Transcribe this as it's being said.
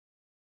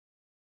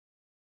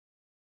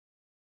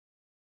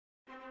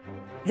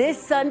This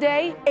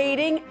Sunday,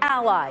 aiding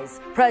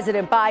allies.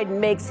 President Biden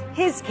makes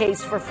his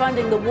case for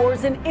funding the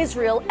wars in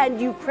Israel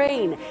and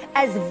Ukraine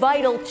as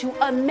vital to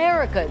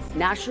America's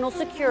national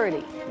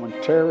security. When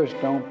terrorists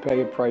don't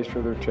pay a price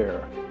for their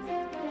terror,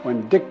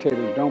 when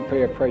dictators don't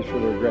pay a price for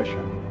their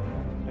aggression,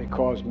 they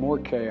cause more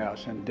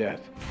chaos and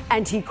death.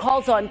 And he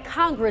calls on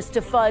Congress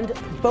to fund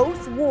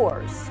both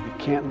wars. You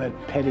can't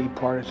let petty,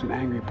 partisan,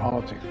 angry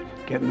politics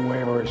get in the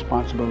way of our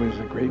responsibility as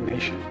a great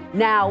nation.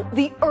 Now,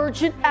 the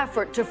urgent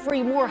effort to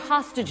free more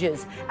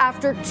hostages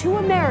after 2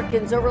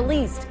 Americans are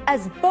released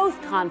as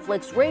both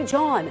conflicts rage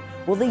on.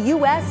 Will the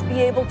U.S. be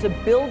able to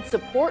build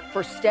support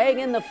for staying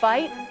in the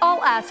fight?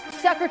 I'll ask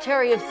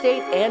Secretary of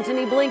State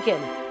Antony Blinken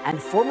and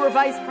former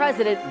Vice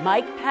President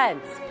Mike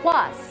Pence.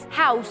 Plus,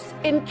 House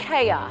in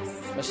chaos.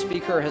 The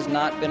Speaker has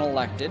not been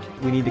elected.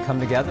 We need to come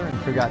together and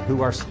figure out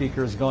who our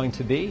Speaker is going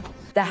to be.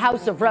 The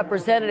House of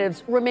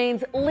Representatives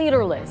remains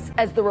leaderless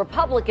as the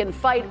Republican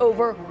fight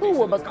over who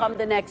will become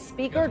the next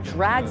Speaker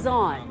drags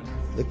on.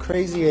 The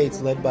crazy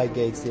eights led by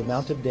Gates, the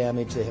amount of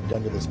damage they have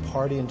done to this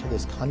party and to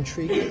this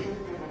country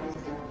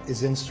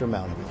is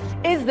insurmountable.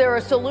 Is there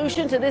a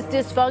solution to this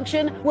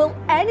dysfunction? Will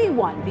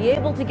anyone be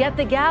able to get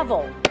the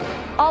gavel?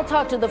 I'll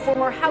talk to the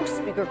former House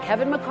Speaker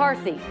Kevin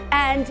McCarthy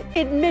and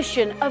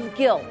admission of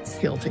guilt.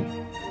 Guilty.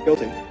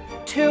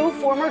 2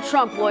 former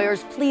Trump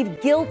lawyers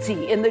plead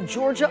guilty in the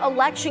Georgia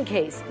election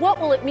case.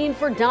 What will it mean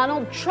for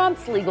Donald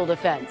Trump's legal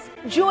defense?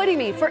 Joining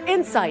me for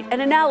insight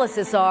and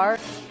analysis are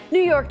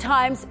New York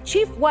Times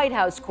Chief White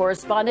House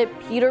Correspondent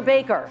Peter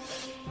Baker,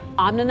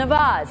 Amna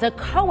Nawaz, a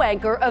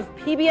co-anchor of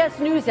PBS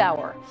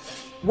NewsHour,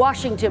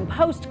 Washington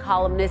Post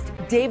columnist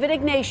David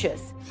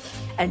Ignatius,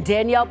 and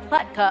Danielle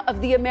Pletka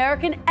of the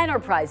American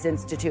Enterprise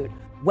Institute.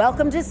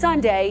 Welcome to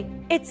Sunday.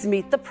 It's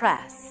Meet the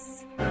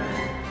Press.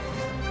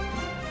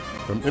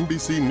 From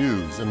NBC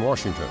News in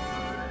Washington,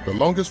 the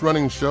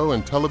longest-running show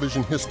in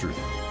television history,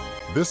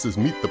 this is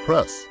Meet the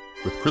Press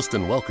with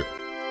Kristen Welker.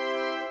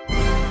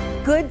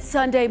 Good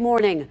Sunday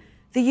morning.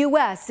 The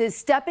U.S. is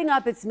stepping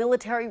up its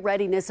military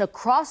readiness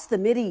across the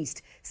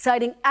Mideast,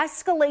 citing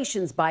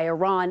escalations by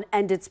Iran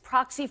and its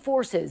proxy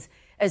forces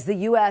as the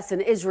U.S.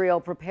 and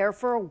Israel prepare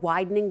for a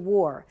widening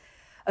war.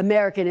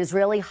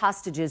 American-Israeli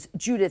hostages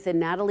Judith and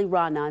Natalie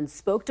Raanan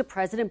spoke to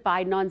President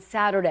Biden on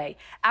Saturday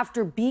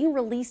after being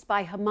released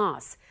by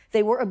Hamas.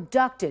 They were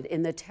abducted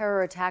in the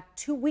terror attack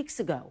 2 weeks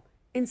ago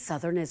in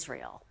southern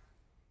Israel.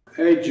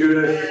 Hey,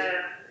 Judith.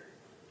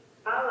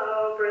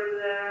 Hello,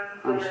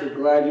 President. I'm so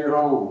glad you're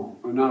home.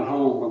 Or not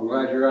home, I'm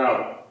glad you're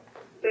out.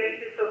 Thank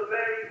you so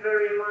very,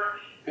 very much.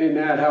 Hey,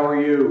 Nat, how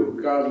are you?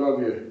 God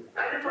love you.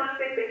 I just want to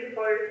say thank you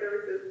for your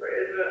services for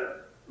Israel.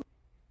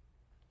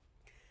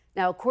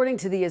 Now, according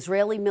to the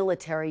Israeli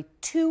military,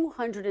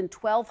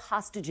 212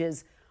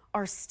 hostages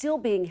are still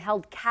being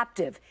held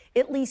captive,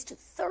 at least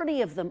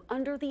 30 of them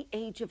under the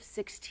age of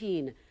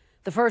 16.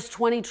 The first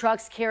 20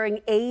 trucks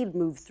carrying aid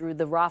moved through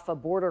the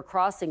Rafah border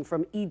crossing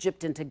from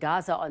Egypt into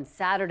Gaza on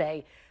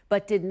Saturday,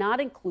 but did not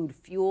include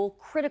fuel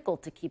critical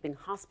to keeping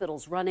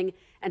hospitals running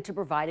and to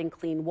providing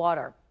clean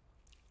water.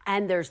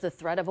 And there's the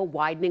threat of a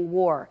widening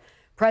war.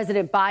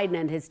 President Biden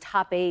and his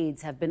top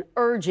aides have been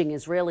urging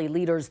Israeli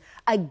leaders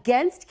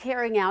against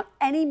carrying out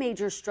any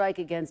major strike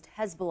against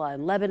Hezbollah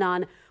in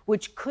Lebanon,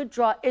 which could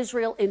draw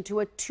Israel into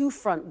a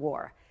 2-front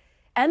war.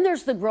 And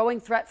there's the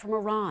growing threat from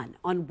Iran.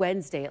 On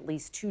Wednesday, at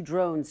least 2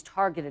 drones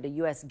targeted a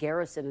U.S.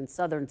 garrison in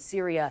southern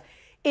Syria,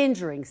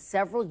 injuring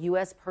several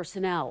U.S.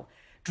 personnel.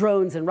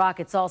 Drones and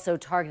rockets also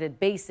targeted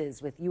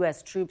bases with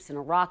U.S. troops in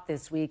Iraq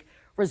this week,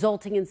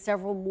 resulting in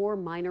several more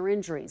minor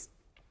injuries.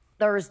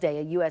 Thursday,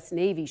 a U.S.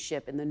 Navy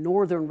ship in the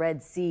northern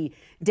Red Sea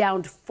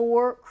downed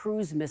 4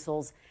 cruise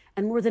missiles,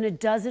 and more than a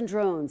dozen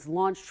drones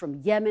launched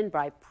from Yemen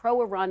by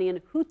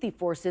pro-Iranian Houthi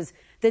forces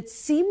that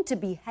seem to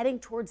be heading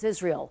towards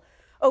Israel.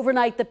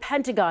 Overnight, the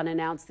Pentagon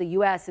announced the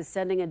U.S. is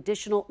sending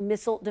additional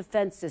missile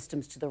defense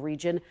systems to the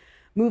region,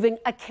 moving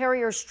a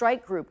carrier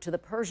strike group to the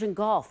Persian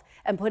Gulf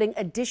and putting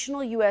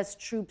additional U.S.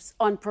 troops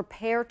on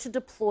prepare to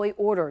deploy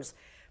orders.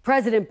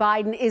 President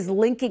Biden is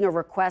linking a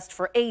request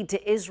for aid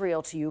to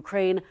Israel to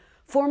Ukraine,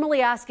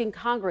 formally asking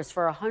Congress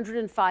for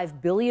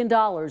 $105 billion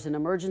in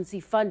emergency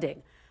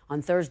funding.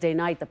 On Thursday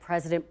night, the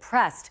president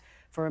pressed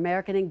for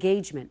American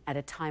engagement at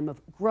a time of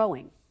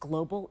growing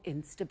global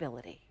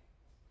instability.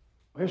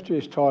 History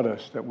has taught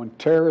us that when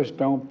terrorists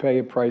don't pay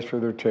a price for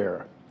their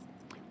terror,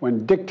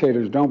 when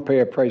dictators don't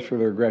pay a price for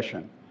their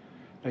aggression,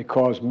 they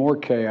cause more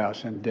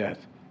chaos and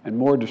death and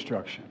more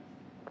destruction.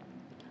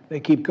 They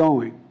keep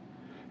going,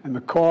 and the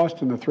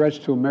cost and the threats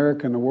to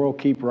America and the world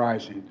keep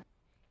rising.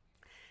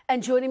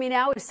 And joining me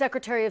now is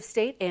Secretary of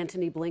State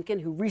Antony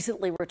Blinken, who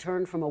recently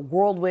returned from a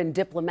whirlwind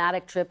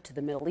diplomatic trip to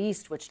the Middle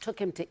East, which took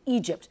him to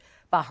Egypt,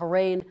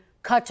 Bahrain,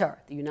 Qatar,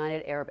 the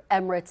United Arab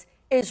Emirates,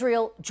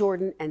 Israel,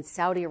 Jordan, and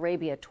Saudi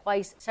Arabia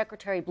twice.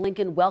 Secretary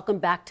Blinken, welcome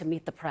back to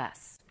Meet the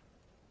Press.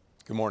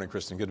 Good morning,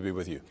 Kristen. Good to be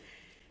with you.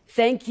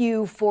 Thank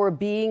you for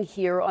being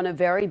here on a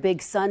very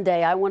big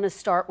Sunday. I want to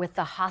start with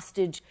the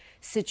hostage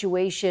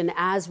situation.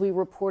 As we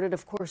reported,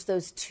 of course,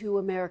 those 2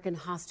 American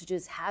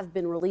hostages have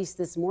been released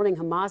this morning.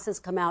 Hamas has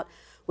come out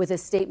with a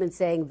statement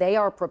saying they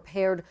are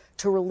prepared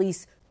to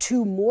release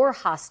 2 more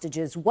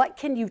hostages. What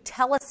can you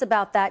tell us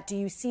about that? Do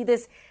you see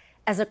this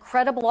as a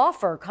credible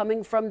offer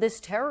coming from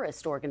this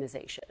terrorist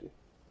organization?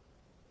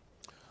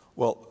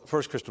 Well,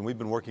 first, Kristen, we've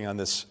been working on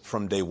this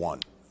from day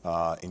one,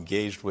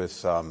 engaged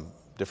with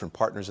different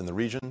partners in the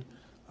region,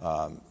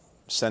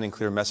 sending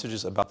clear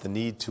messages about the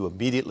need to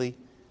immediately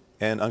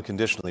and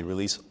unconditionally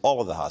release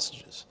all of the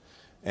hostages.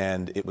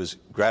 And it was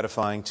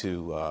gratifying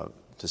to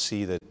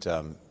see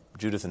that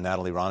Judith and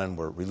Natalie Ronnen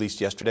were released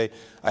yesterday.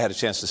 I had a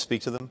chance to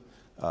speak to them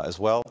as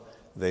well.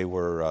 They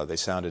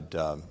sounded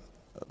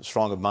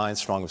strong of mind,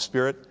 strong of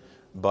spirit,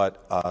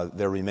 but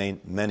there remain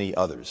many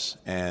others.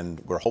 And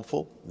we're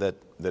hopeful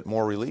that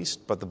more are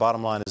released. But the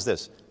bottom line is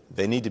this: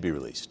 they need to be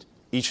released,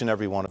 each and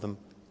every one of them,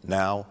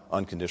 now,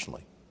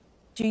 unconditionally.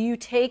 Do you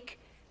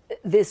take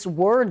this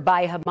word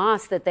by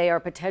Hamas that they are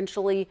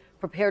potentially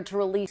prepared to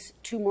release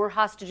 2 more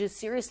hostages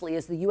seriously?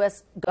 Is the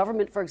U.S.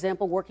 government, for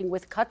example, working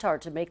with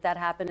Qatar to make that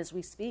happen as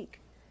we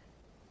speak?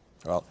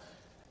 Well,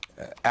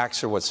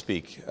 acts are what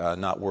speak,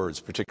 not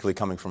words, particularly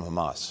coming from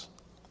Hamas.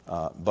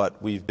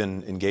 But we've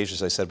been engaged,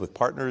 as I said, with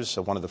partners.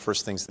 One of the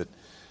first things that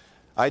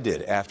I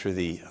did after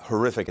the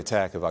horrific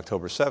attack of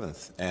October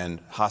 7th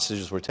and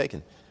hostages were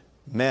taken,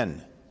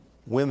 men,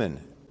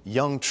 women,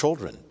 young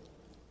children,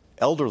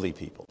 elderly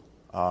people,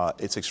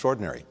 it's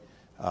extraordinary,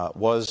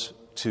 was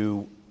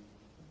to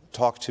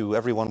talk to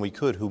everyone we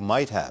could who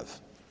might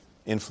have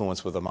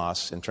influence with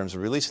Hamas in terms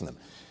of releasing them.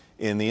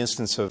 In the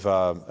instance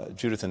of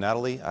Judith and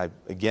Natalie, I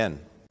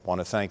again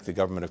want to thank the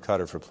government of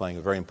Qatar for playing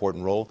a very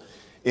important role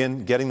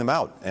in getting them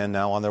out and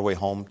now on their way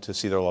home to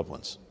see their loved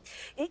ones.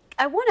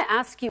 I want to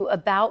ask you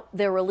about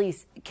their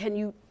release. Can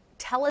you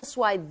tell us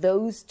why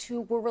those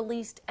 2 were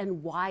released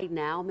and why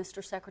now,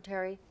 Mr.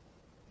 Secretary?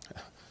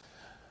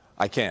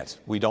 I can't.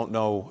 We don't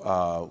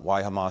know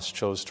why Hamas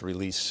chose to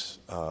release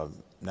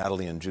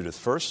Natalie and Judith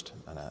first.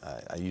 And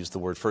I use the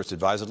word first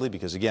advisedly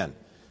because, again,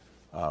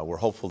 we're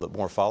hopeful that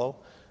more follow.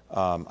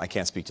 I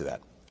can't speak to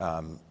that.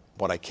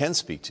 What I can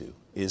speak to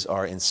is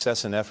our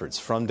incessant efforts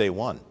from day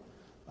one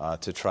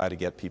to try to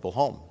get people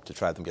home, to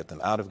try to get them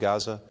out of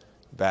Gaza,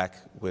 back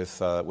with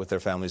their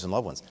families and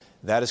loved ones.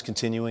 That is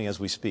continuing as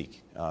we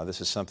speak.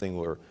 This is something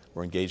we're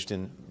engaged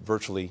in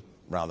virtually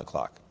round the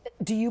clock.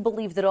 Do you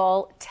believe that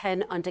all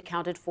 10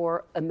 unaccounted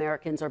for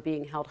Americans are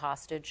being held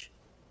hostage?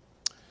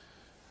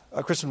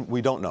 Kristen,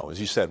 we don't know. As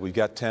you said, we've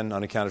got 10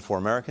 unaccounted for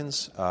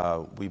Americans.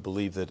 We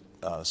believe that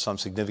some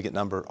significant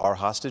number are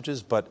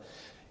hostages. But,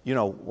 you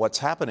know, what's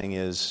happening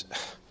is,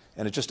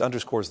 and it just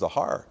underscores the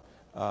horror,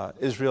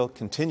 Israel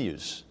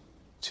continues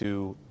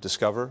to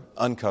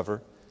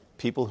uncover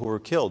people who were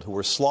killed, who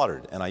were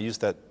slaughtered. And I use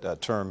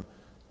that term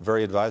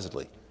very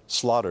advisedly,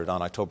 slaughtered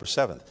on October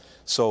 7th.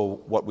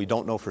 So what we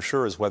don't know for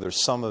sure is whether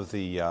some of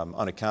the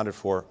unaccounted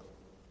for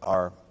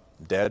are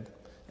dead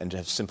and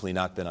have simply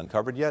not been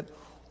uncovered yet,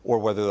 or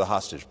whether they're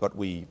hostage. But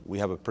we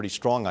have a pretty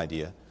strong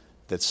idea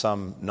that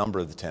some number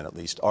of the 10 at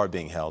least are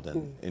being held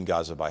in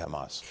Gaza by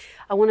Hamas.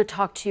 I want to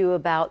talk to you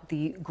about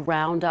the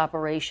ground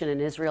operation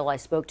in Israel. I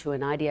spoke to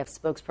an IDF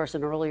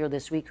spokesperson earlier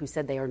this week who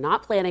said they are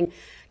not planning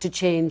to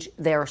change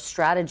their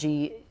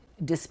strategy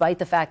despite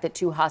the fact that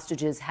 2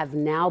 hostages have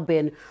now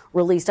been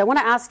released. I want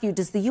to ask you,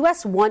 does the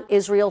U.S. want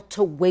Israel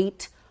to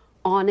wait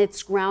on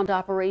its ground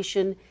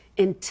operation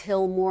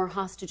until more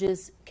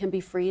hostages can be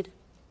freed?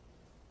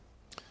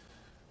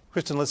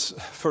 Kristen, let's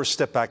first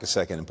step back a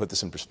second and put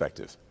this in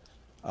perspective.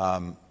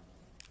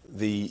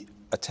 The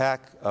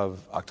attack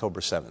of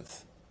October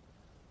 7th,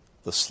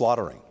 the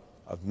slaughtering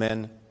of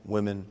men,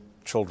 women,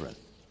 children,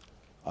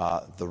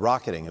 the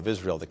rocketing of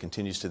Israel that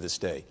continues to this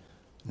day,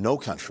 no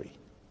country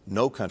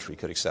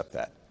could accept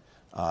that.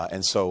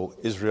 And so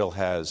Israel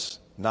has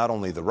not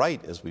only the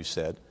right, as we've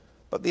said,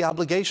 but the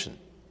obligation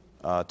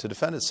to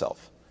defend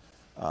itself.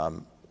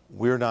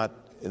 We're not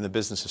in the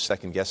business of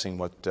second-guessing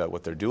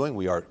what they're doing.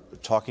 We are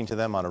talking to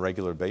them on a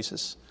regular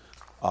basis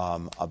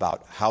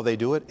about how they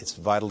do it. It's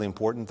vitally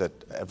important that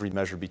every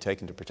measure be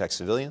taken to protect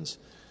civilians,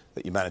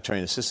 that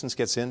humanitarian assistance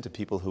gets in to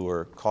people who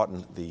are caught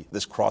in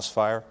this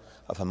crossfire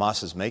of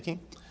Hamas's making.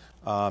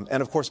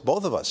 And, of course,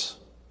 both of us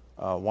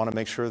want to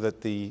make sure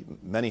that the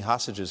many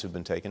hostages who've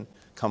been taken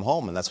come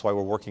home, and that's why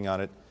we're working on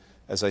it,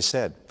 as I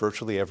said,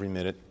 virtually every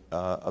minute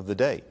of the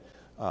day.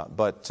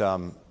 But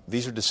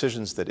these are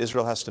decisions that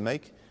Israel has to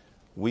make.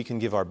 We can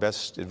give our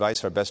best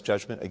advice, our best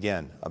judgment,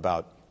 again,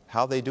 about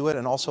how they do it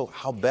and also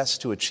how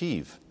best to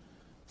achieve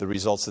the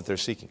results that they're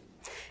seeking.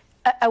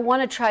 I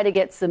want to try to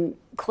get some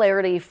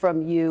clarity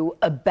from you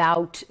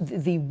about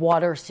the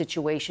water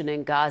situation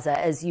in Gaza.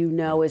 As you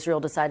know, Israel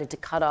decided to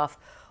cut off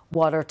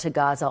water to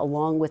Gaza,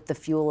 along with the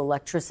fuel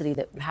electricity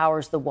that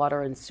powers the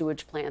water and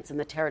sewage plants in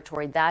the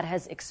territory. That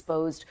has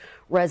exposed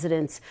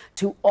residents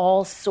to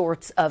all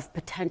sorts of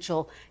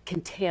potential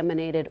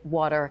contaminated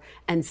water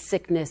and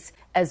sickness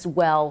as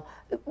well.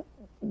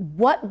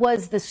 What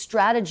was the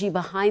strategy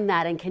behind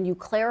that? And can you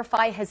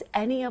clarify, has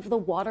any of the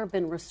water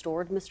been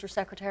restored, Mr.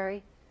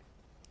 Secretary?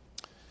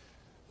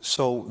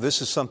 So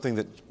this is something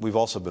that we've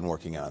also been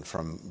working on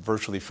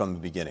virtually from the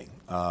beginning.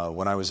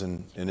 When I was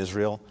in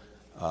Israel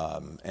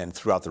and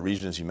throughout the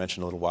region, as you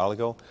mentioned a little while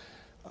ago,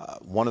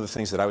 one of the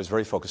things that I was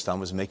very focused on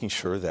was making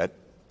sure that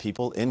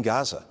people in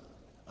Gaza,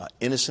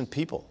 innocent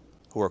people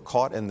who are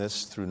caught in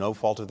this through no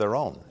fault of their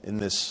own, in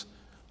this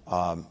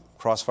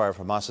crossfire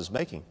Hamas is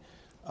making,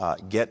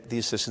 get the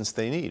assistance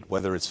they need,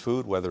 whether it's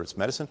food, whether it's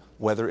medicine,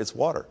 whether it's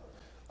water.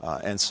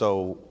 And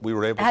so we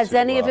were able to... Has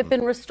any of it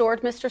been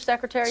restored, Mr.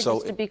 Secretary, so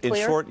just to be clear?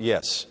 In short,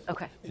 yes.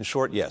 Okay. In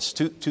short, yes.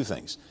 Two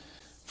things.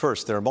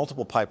 First, there are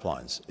multiple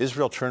pipelines.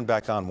 Israel turned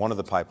back on one of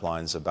the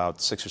pipelines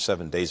about 6 or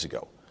 7 days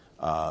ago.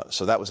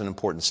 So that was an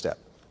important step.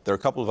 There are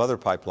a couple of other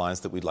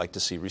pipelines that we'd like to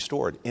see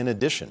restored. In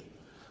addition,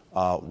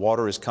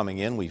 water is coming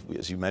in.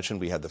 As you mentioned,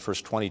 we had the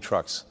first 20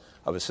 trucks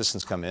of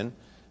assistance come in.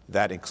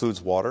 That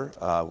includes water.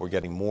 We're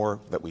getting more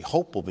that we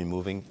hope will be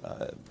moving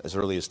as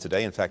early as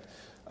today. In fact,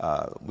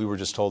 we were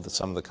just told that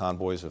some of the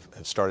convoys have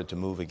started to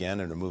move again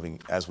and are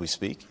moving as we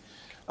speak.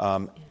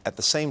 At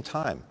the same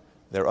time,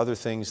 there are other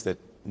things that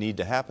need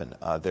to happen.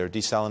 There are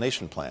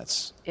desalination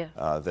plants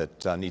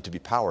that need to be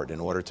powered in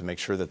order to make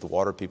sure that the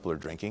water people are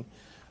drinking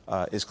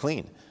is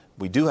clean.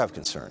 We do have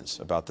concerns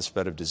about the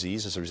spread of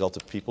disease as a result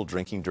of people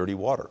drinking dirty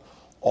water.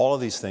 All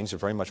of these things are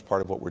very much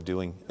part of what we're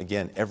doing,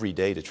 again, every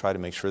day to try to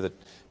make sure that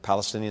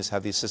Palestinians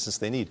have the assistance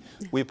they need.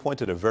 We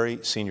appointed a very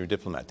senior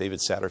diplomat, David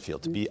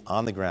Satterfield, to be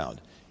on the ground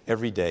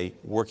every day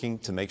working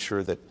to make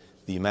sure that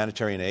the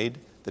humanitarian aid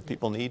that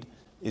people need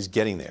is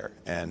getting there.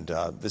 And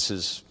this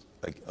is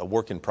a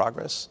work in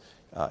progress.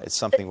 It's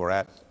something we're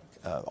at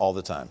all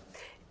the time.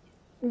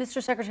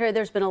 Mr. Secretary,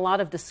 there's been a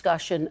lot of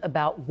discussion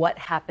about what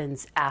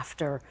happens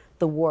after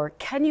the war.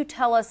 Can you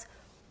tell us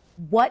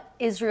what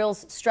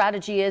Israel's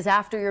strategy is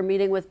after your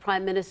meeting with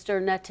Prime Minister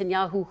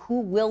Netanyahu? Who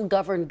will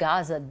govern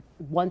Gaza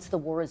once the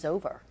war is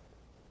over?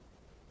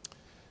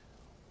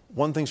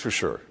 One thing's for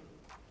sure.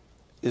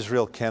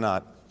 Israel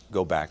cannot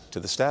go back to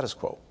the status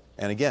quo.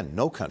 And again,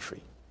 no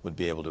country would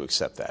be able to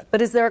accept that.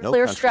 But is there a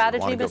clear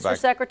strategy, Mr.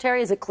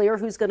 Secretary? Is it clear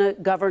who's going to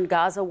govern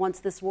Gaza once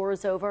this war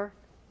is over?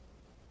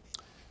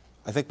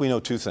 I think we know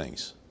two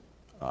things.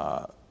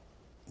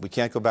 We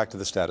can't go back to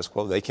the status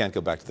quo. They can't go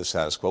back to the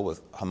status quo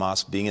with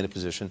Hamas being in a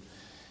position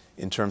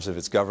in terms of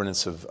its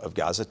governance of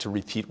Gaza to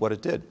repeat what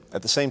it did.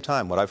 At the same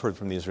time, what I've heard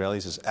from the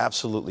Israelis is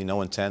absolutely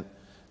no intent,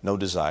 no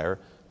desire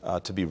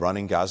to be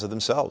running Gaza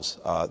themselves.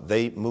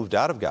 They moved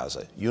out of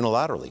Gaza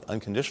unilaterally,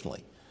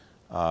 unconditionally,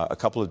 a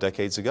couple of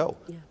decades ago.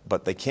 Yeah.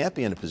 But they can't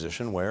be in a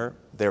position where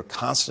they're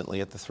constantly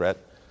at the threat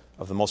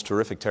of the most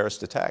horrific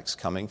terrorist attacks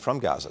coming from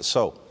Gaza.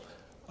 So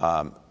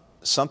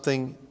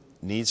something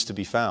needs to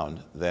be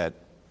found that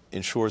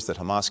ensures that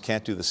Hamas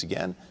can't do this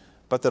again,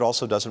 but that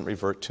also doesn't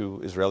revert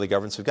to Israeli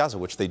governance of Gaza,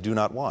 which they do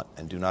not want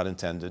and do not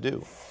intend to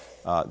do.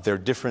 There are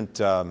different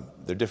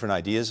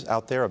ideas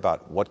out there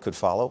about what could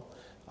follow,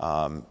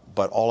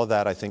 but all of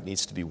that, I think,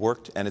 needs to be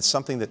worked, and it's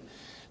something that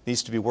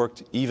needs to be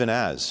worked even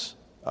as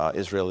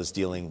Israel is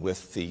dealing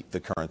with the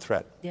current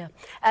threat. Yeah.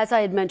 As I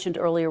had mentioned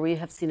earlier, we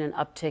have seen an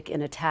uptick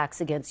in attacks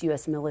against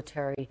U.S.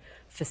 military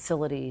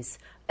facilities,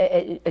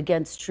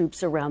 against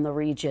troops around the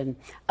region.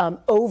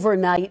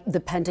 Overnight, the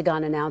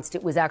Pentagon announced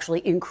it was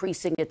actually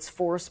increasing its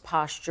force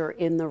posture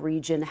in the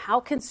region. How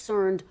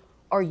concerned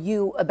are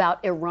you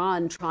about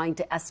Iran trying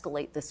to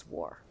escalate this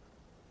war?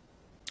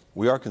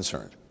 We are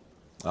concerned.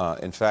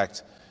 In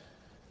fact,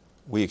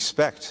 we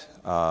expect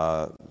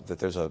that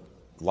there's a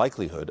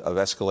likelihood of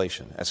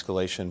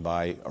escalation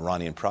by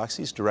Iranian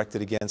proxies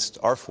directed against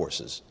our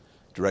forces,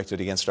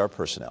 directed against our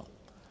personnel.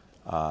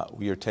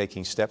 We are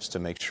taking steps to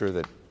make sure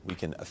that we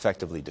can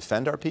effectively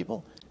defend our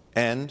people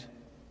and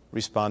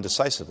respond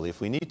decisively if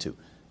we need to.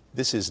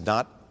 This is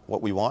not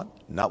what we want,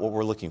 not what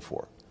we're looking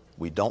for.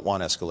 We don't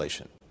want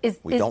escalation.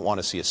 We don't want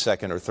to see a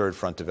second or third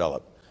front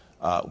develop.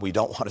 We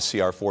don't want to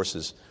see our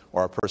forces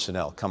or our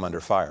personnel come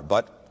under fire.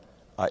 But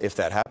if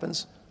that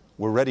happens,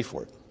 we're ready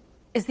for it.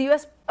 Is the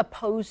U.S.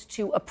 opposed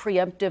to a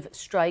preemptive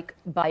strike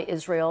by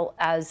Israel,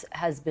 as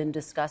has been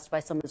discussed by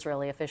some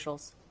Israeli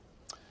officials?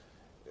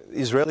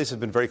 The Israelis have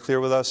been very clear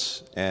with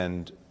us,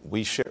 and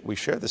we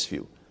share this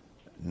view.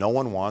 No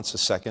one wants a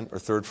second or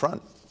third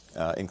front,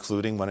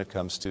 including when it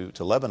comes to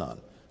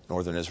Lebanon,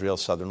 northern Israel,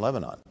 southern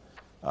Lebanon.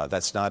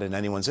 That's not in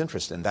anyone's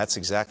interest, and that's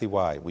exactly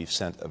why we've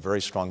sent a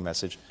very strong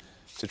message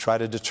to try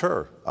to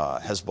deter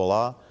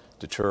Hezbollah,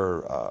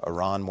 deter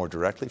Iran more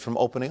directly from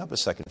opening up a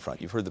second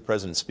front. You've heard the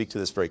president speak to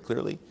this very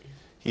clearly.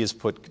 He has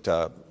put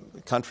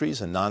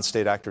countries and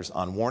non-state actors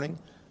on warning.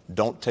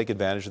 Don't take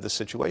advantage of this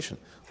situation.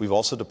 We've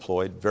also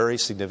deployed very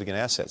significant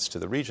assets to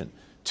the region,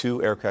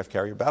 2 aircraft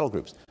carrier battle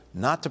groups,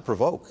 not to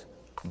provoke,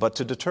 but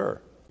to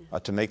deter,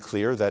 to make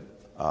clear that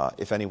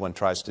if anyone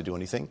tries to do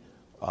anything,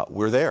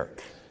 we're there.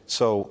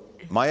 So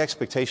my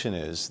expectation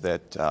is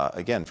that,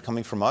 again,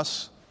 coming from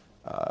us,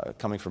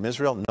 coming from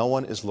Israel, no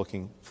one is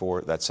looking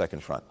for that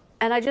second front.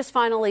 And I just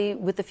finally,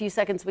 with the few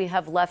seconds we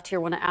have left here,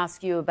 want to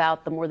ask you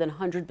about the more than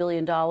 $100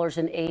 billion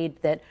in aid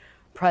that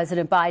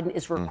President Biden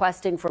is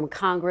requesting from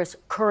Congress,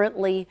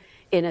 currently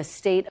in a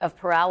state of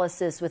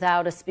paralysis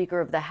without a Speaker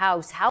of the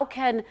House. How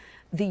can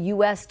the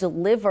U.S.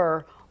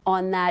 deliver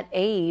on that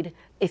aid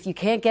if you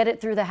can't get it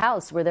through the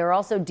House, where there are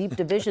also deep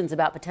divisions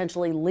about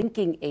potentially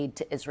linking aid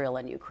to Israel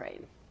and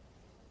Ukraine?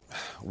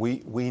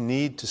 We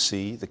need to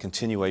see the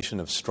continuation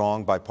of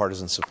strong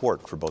bipartisan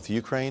support for both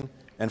Ukraine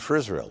and for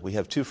Israel. We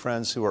have two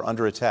friends who are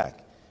under attack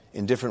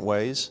in different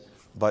ways,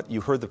 but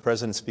you heard the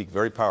president speak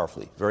very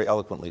powerfully, very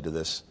eloquently to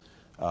this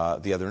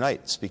the other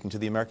night, speaking to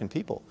the American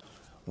people.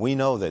 We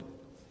know that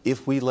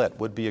if we let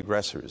would-be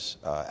aggressors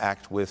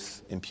act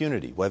with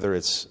impunity, whether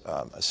it's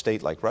a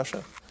state like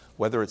Russia,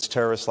 whether it's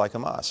terrorists like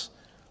Hamas,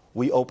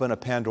 we open a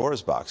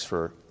Pandora's box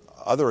for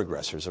other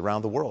aggressors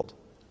around the world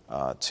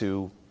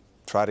to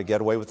try to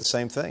get away with the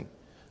same thing.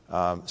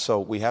 So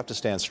we have to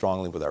stand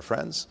strongly with our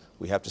friends.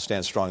 We have to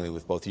stand strongly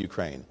with both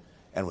Ukraine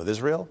and with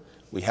Israel.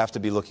 We have to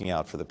be looking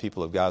out for the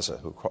people of Gaza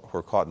who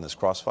are caught in this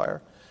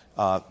crossfire.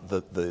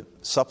 The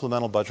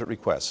supplemental budget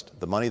request,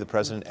 the money the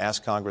president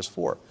asked Congress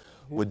for,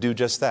 would do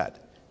just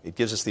that. It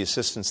gives us the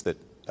assistance that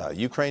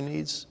Ukraine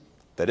needs,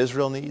 that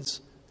Israel needs,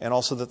 and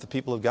also that the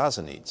people of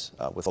Gaza needs,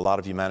 with a lot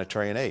of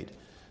humanitarian aid.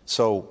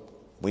 So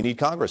we need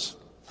Congress,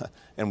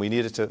 and we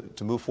need it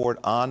to move forward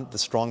on the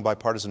strong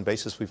bipartisan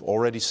basis we've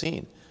already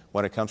seen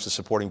when it comes to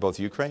supporting both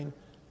Ukraine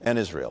and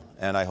Israel,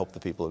 and I hope the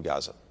people of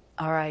Gaza.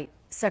 All right.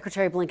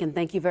 Secretary Blinken,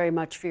 thank you very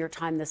much for your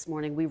time this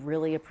morning. We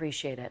really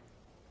appreciate it.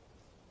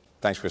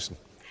 Thanks, Kristen.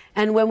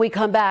 And when we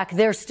come back,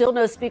 there's still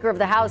no Speaker of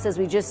the House, as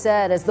we just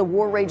said, as the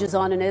war rages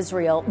on in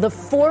Israel. The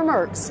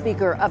former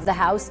Speaker of the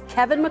House,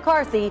 Kevin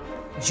McCarthy,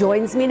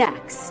 joins me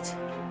next.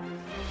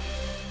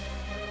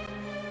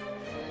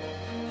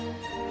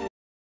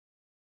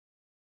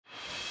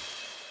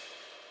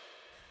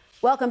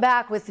 Welcome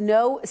back. With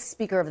no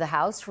Speaker of the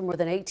House for more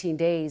than 18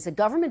 days, a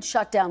government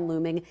shutdown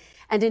looming,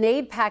 and an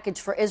aid package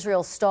for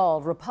Israel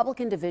stalled,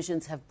 Republican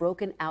divisions have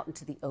broken out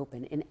into the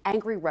open in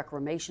angry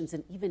reclamations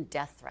and even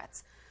death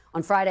threats.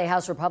 On Friday,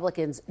 House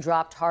Republicans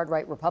dropped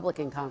hard-right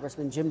Republican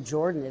Congressman Jim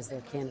Jordan as their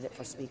candidate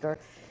for Speaker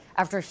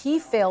after he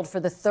failed for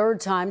the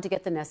third time to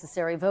get the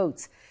necessary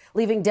votes,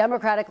 leaving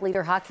Democratic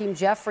leader Hakeem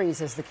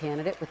Jeffries as the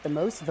candidate with the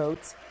most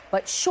votes,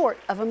 but short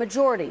of a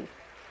majority.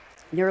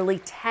 Nearly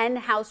 10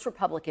 House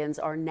Republicans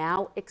are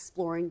now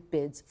exploring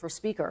bids for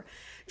Speaker.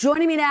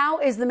 Joining me now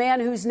is the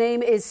man whose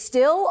name is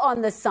still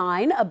on the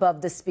sign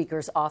above the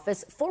Speaker's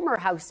office, former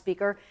House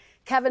Speaker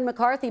Kevin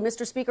McCarthy.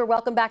 Mr. Speaker,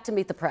 welcome back to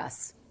Meet the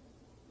Press.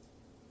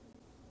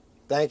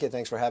 Thank you.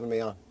 Thanks for having me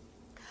on.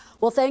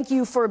 Well, thank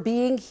you for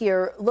being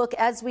here. Look,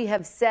 as we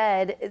have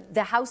said,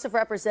 the House of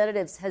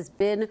Representatives has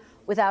been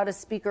without a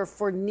Speaker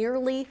for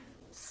nearly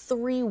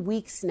 3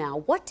 weeks now.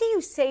 What do you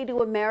say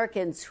to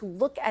Americans who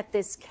look at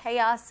this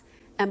chaos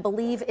and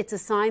believe it's a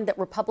sign that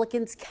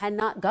Republicans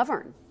cannot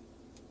govern?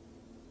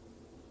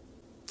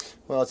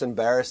 Well, it's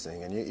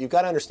embarrassing, and you've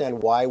got to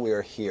understand why we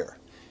are here.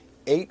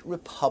 8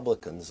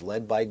 Republicans,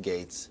 led by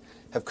Gaetz,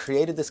 have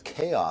created this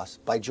chaos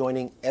by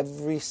joining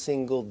every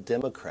single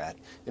Democrat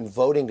in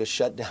voting to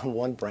shut down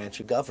one branch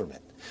of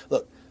government.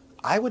 Look,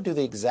 I would do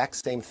the exact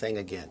same thing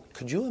again.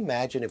 Could you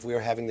imagine if we were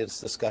having this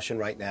discussion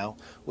right now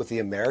with the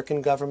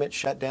American government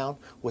shut down,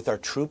 with our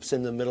troops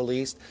in the Middle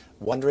East,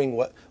 wondering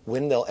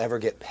when they'll ever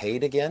get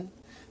paid again?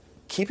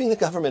 Keeping the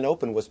government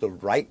open was the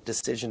right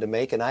decision to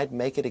make, and I'd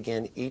make it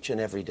again each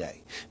and every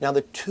day. Now,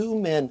 the two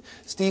men,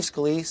 Steve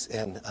Scalise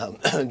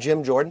and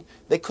Jim Jordan,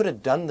 they could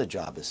have done the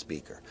job as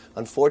Speaker.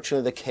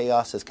 Unfortunately, the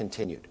chaos has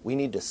continued. We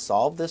need to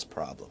solve this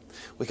problem.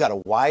 We got a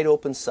wide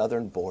open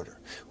southern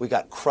border. We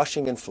got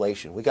crushing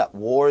inflation. We got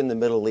war in the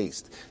Middle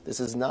East. This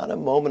is not a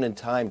moment in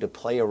time to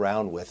play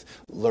around with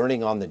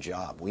learning on the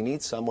job. We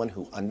need someone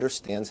who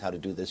understands how to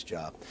do this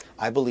job.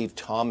 I believe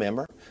Tom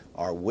Emmer,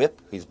 our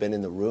whip, he's been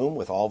in the room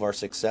with all of our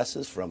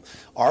successes, from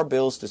our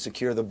bills to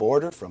secure the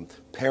border, from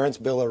Parents'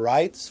 Bill of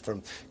Rights,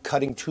 from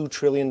cutting $2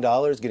 trillion,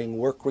 getting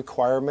work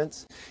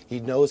requirements.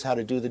 He knows how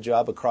to do the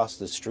job across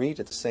the street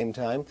at the same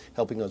time,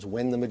 helping us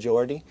win the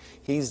majority.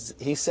 He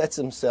sets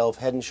himself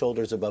head and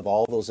shoulders above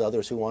all those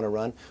others who want to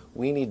run.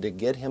 We need to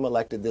get him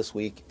elected this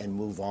week and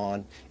move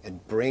on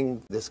and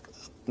bring this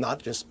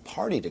not just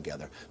party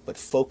together, but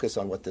focus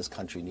on what this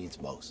country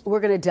needs most. We're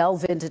going to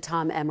delve into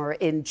Tom Emmer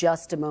in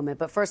just a moment.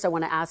 But first, I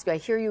want to ask you, I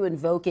hear you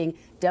invoking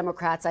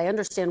Democrats. I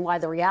understand why.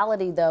 The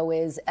reality, though,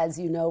 is, as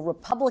you know,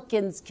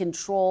 Republicans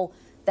control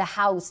the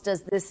House.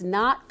 Does this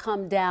not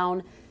come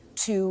down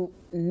to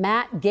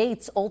Matt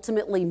Gaetz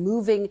ultimately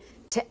moving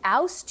to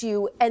oust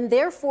you? And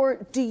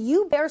therefore, do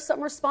you bear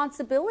some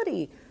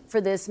responsibility for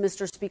this,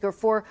 Mr. Speaker,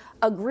 for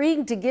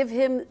agreeing to give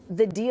him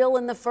the deal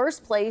in the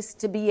first place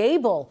to be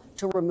able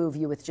to remove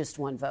you with just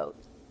one vote?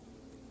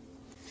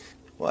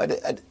 Well,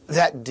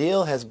 that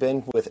deal has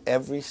been with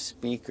every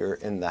speaker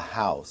in the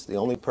House. The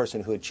only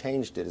person who had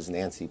changed it is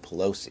Nancy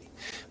Pelosi.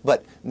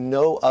 But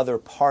no other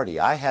party.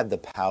 I had the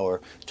power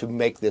to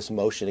make this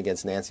motion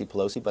against Nancy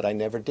Pelosi, but I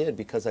never did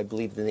because I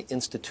believed in the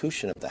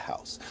institution of the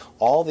House.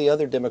 All the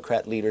other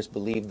Democrat leaders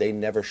believed they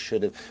never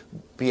should have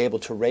be able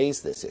to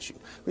raise this issue.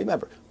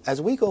 Remember,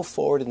 as we go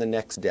forward in the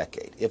next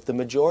decade, if the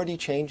majority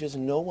changes,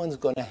 no one's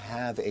going to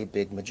have a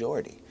big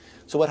majority.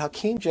 So what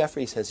Hakeem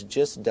Jeffries has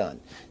just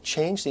done,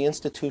 changed the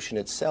institution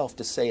itself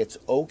to say it's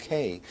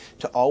okay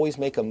to always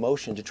make a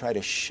motion to try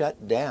to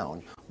shut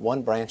down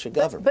one branch of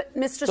government. But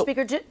Mr.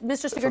 Speaker,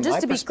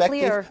 just to be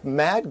clear,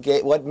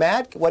 what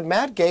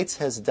Matt Gaetz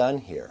has done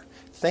here,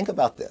 think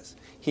about this.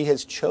 He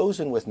has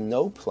chosen with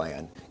no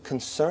plan,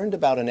 concerned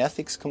about an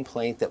ethics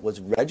complaint that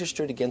was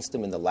registered against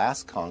him in the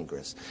last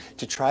Congress,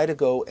 to try to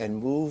go and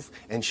move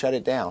and shut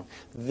it down.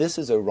 This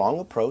is a wrong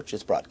approach.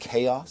 It's brought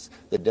chaos.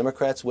 The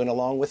Democrats went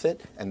along with it,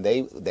 and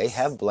they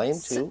have blame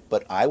too.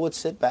 But I would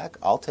sit back.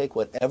 I'll take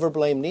whatever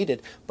blame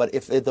needed. But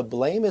if the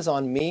blame is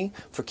on me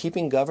for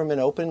keeping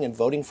government open and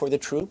voting for the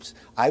troops,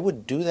 I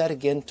would do that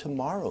again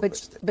tomorrow.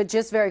 But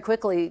just very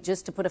quickly,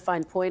 just to put a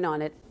fine point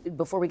on it,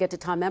 before we get to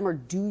Tom Emmer,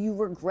 do you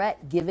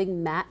regret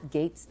giving Matt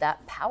Gaetz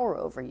that power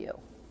over you?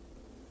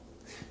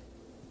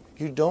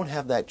 You don't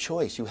have that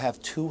choice. You have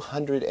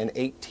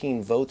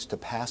 218 votes to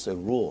pass a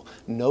rule.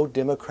 No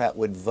Democrat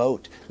would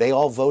vote. They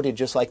all voted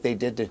just like they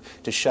did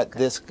to shut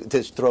this,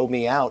 to throw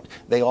me out.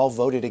 They all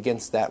voted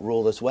against that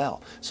rule as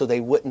well. So they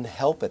wouldn't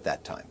help at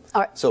that time.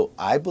 All right. So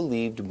I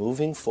believed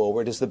moving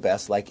forward is the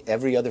best, like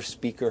every other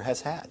speaker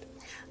has had.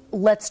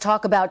 Let's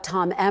talk about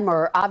Tom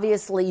Emmer.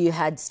 Obviously, you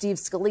had Steve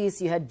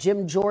Scalise, you had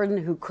Jim Jordan,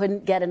 who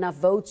couldn't get enough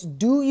votes.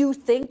 Do you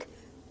think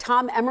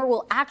Tom Emmer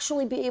will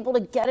actually be able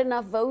to get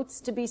enough votes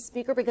to be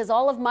Speaker? Because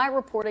all of my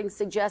reporting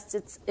suggests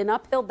it's an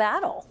uphill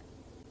battle.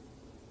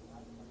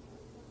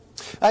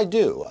 I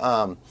do.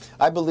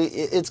 I believe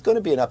it's going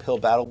to be an uphill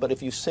battle, but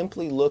if you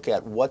simply look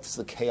at what's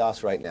the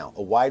chaos right now,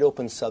 a wide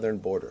open southern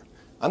border,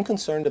 I'm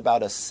concerned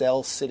about a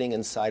cell sitting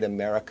inside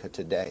America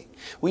today.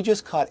 We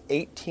just caught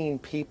 18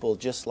 people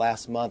just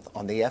last month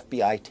on the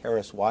FBI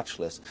terrorist watch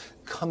list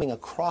coming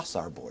across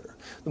our border.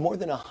 More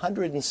than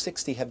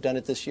 160 have done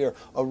it this year,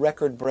 a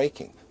record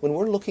breaking. When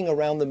we're looking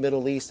around the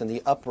Middle East and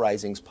the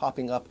uprisings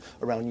popping up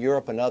around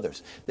Europe and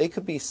others, they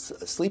could be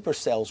sleeper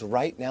cells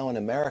right now in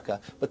America,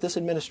 but this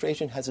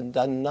administration hasn't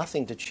done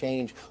nothing to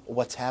change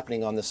what's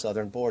happening on the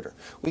southern border.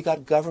 We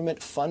got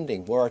government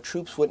funding where our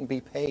troops wouldn't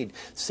be paid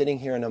sitting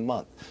here in a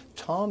month.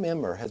 Tom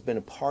Emmer has been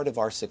a part of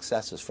our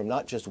successes from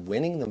not just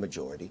winning the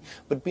majority,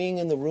 but being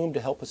in the room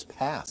to help us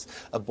pass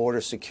a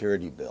border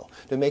security bill,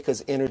 to make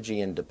us energy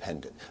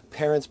independent,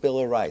 Parents' Bill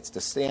of Rights,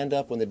 to stand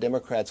up when the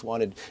Democrats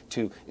wanted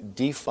to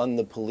defund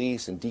the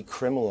police and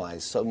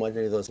decriminalize so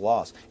many of those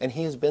laws. And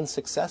he has been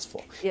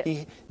successful.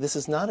 Yeah. This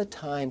is not a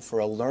time for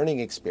a learning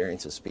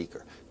experience as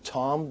Speaker.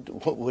 Tom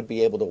would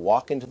be able to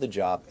walk into the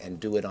job and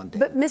do it on day.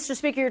 But, Mr.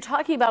 Speaker, you're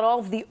talking about all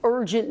of the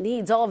urgent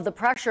needs, all of the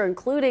pressure,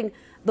 including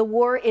the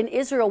war in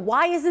Israel.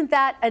 Why isn't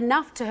that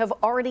enough to have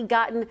already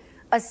gotten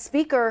a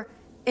Speaker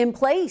in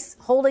place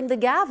holding the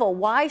gavel?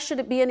 Why should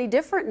it be any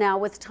different now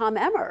with Tom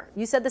Emmer?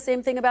 You said the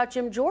same thing about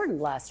Jim Jordan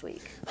last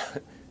week.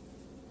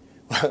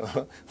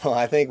 Well,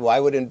 I think why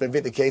wouldn't it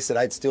be the case that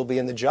I'd still be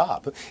in the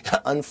job?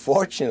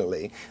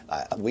 Unfortunately,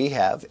 we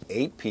have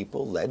 8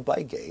 people led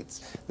by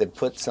Gaetz that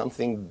put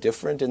something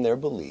different in their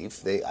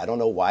belief. I don't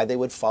know why they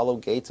would follow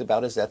Gaetz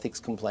about his ethics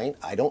complaint.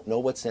 I don't know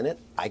what's in it.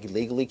 I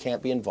legally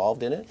can't be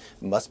involved in it.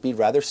 It must be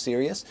rather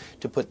serious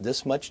to put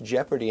this much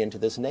jeopardy into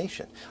this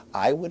nation.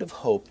 I would have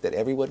hoped that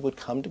everyone would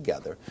come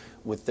together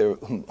with their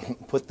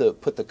put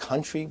the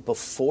country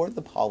before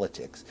the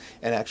politics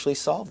and actually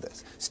solve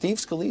this. Steve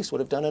Scalise would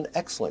have done an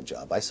excellent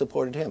job. I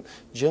supported him.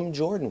 Jim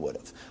Jordan would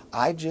have.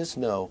 I just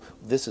know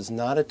this is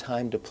not a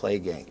time to play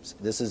games.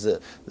 This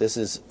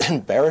is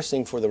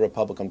embarrassing for the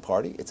Republican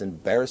Party. It's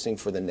embarrassing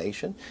for the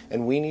nation,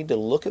 and we need to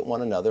look at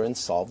one another and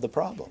solve the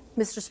problem.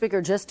 Mr.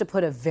 Speaker, just to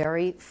put a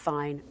very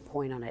fine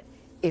point on it,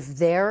 if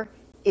there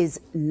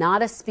is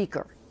not a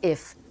Speaker,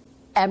 if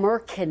Emmer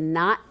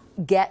cannot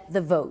get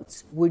the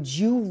votes, would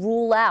you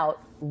rule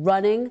out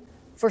running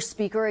for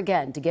Speaker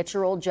again to get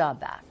your old job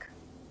back?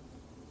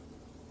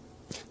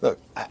 Look,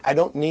 I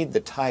don't need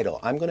the title.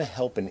 I'm going to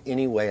help in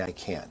any way I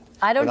can.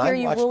 I don't hear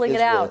you ruling it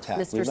out,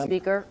 Mr.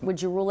 Speaker.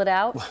 Would you rule it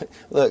out?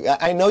 Look,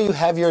 I know you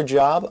have your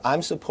job.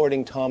 I'm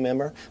supporting Tom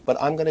Emmer, but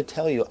I'm going to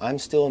tell you, I'm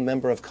still a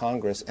member of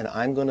Congress, and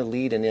I'm going to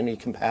lead in any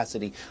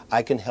capacity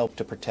I can help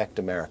to protect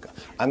America.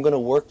 I'm going to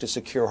work to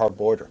secure our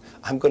border.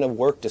 I'm going to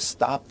work to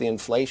stop the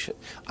inflation.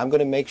 I'm going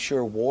to make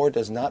sure war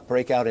does not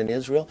break out in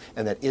Israel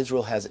and that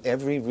Israel has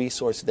every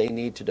resource they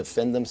need to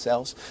defend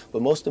themselves.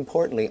 But most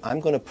importantly, I'm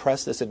going to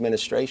press this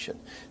administration.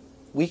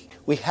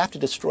 we have to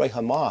destroy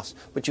Hamas,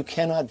 but you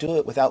cannot do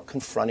it without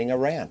confronting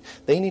Iran.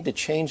 They need to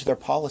change their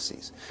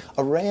policies.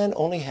 Iran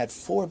only had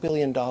 $4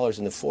 billion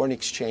in the foreign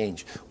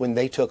exchange when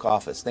they took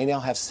office. They now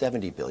have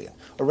 $70 billion.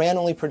 Iran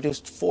only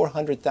produced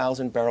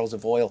 400,000 barrels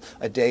of oil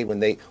a day when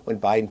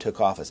Biden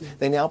took office.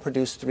 They now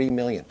produce 3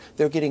 million.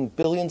 They're getting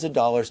billions of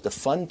dollars to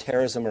fund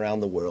terrorism around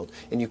the world,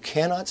 and you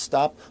cannot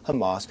stop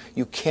Hamas.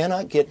 You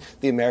cannot get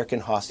the American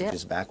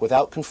hostages back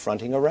without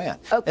confronting Iran.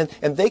 Okay.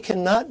 And they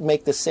cannot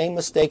make the same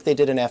mistake they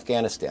did in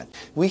Afghanistan.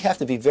 We have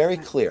to be very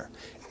clear.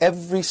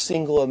 Every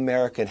single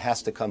American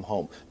has to come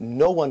home.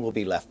 No one will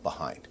be left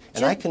behind.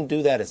 And I can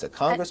do that as a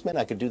congressman,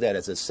 I can do that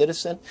as a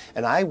citizen,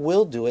 and I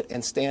will do it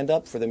and stand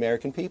up for the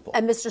American people.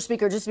 And Mr.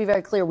 Speaker, just to be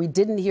very clear, we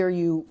didn't hear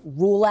you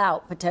rule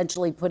out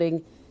potentially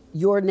putting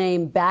your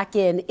name back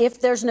in if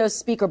there's no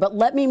speaker. But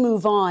let me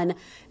move on.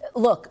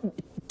 Look,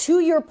 to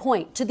your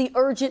point, to the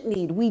urgent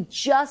need, we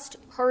just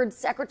heard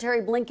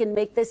Secretary Blinken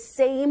make the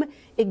same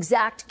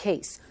exact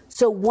case.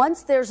 So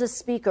once there's a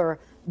speaker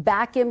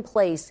back in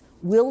place,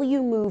 will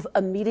you move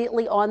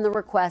immediately on the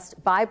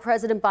request by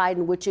President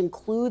Biden, which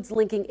includes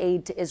linking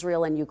aid to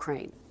Israel and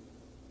Ukraine?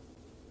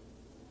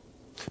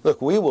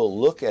 Look, we will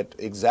look at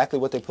exactly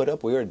what they put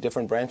up. We are a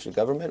different branch of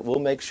government. We'll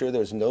make sure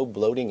there's no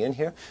bloating in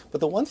here. But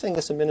the one thing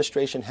this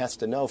administration has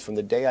to know from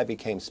the day I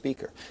became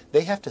Speaker,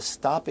 they have to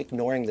stop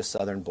ignoring the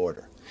southern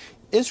border.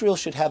 Israel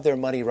should have their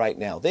money right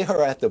now. They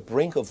are at the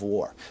brink of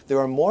war. There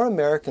are more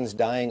Americans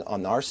dying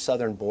on our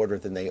southern border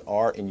than they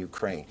are in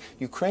Ukraine.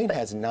 Ukraine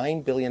has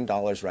 $9 billion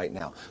right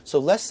now. So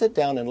let's sit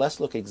down and let's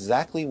look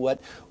exactly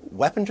what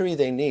weaponry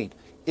they need.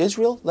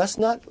 Israel, let's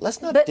not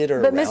ditter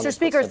around. But Mr.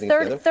 Speaker,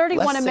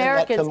 31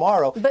 Americans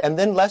tomorrow, and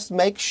then let's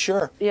make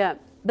sure. Yeah,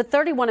 but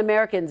 31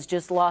 Americans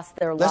just lost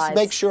their lives. Let's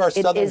make sure our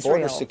southern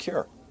border is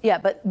secure. Yeah,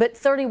 but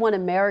 31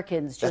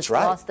 Americans just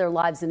lost their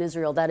lives in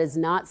Israel. That is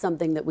not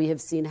something that we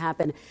have seen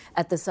happen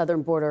at the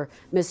southern border,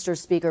 Mr.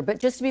 Speaker. But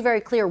just to be very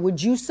clear,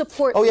 would you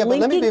support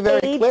linking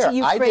aid to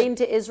Ukraine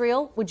to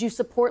Israel? Would you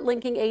support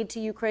linking aid to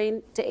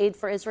Ukraine to aid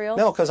for Israel?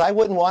 No, because I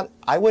would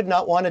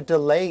not want to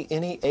delay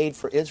any aid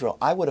for Israel.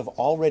 I would have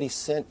already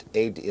sent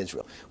aid to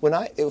Israel.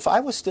 If I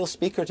was still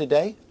Speaker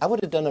today, I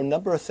would have done a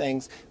number of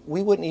things.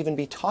 We wouldn't even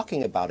be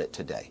talking about it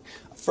today.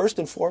 First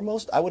and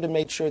foremost, I would have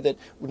made sure that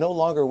no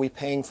longer are we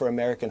paying for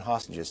American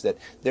hostages, that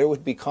there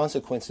would be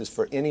consequences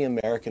for any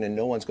American and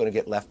no one's going to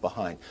get left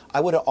behind.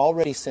 I would have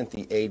already sent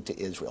the aid to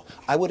Israel.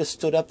 I would have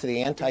stood up to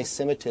the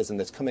anti-Semitism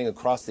that's coming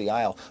across the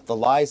aisle, the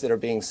lies that are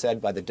being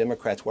said by the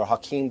Democrats where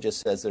Hakeem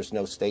just says there's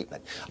no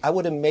statement. I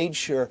would have made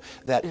sure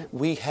that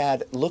we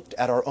had looked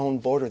at our own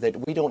border,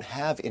 that we don't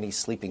have any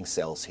sleeping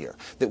cells here,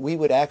 that we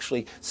would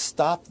actually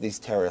stop these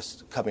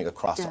terrorists coming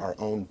across our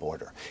own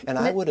border. And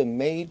I would have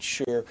made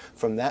sure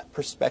from that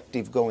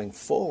perspective going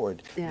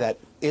forward that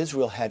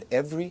Israel had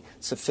every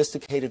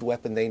sophisticated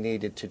weapon they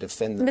needed to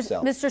defend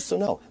themselves. So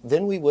no,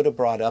 then we would have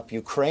brought up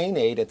Ukraine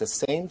aid at the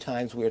same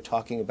time we were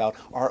talking about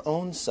our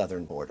own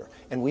southern border,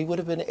 and we would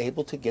have been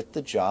able to get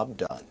the job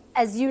done.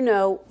 As you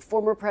know,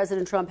 former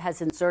President Trump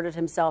has inserted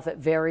himself at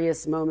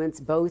various moments,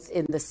 both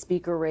in the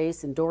speaker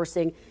race,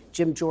 endorsing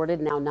Jim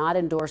Jordan, now not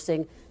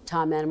endorsing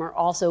Tom Emmer,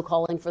 also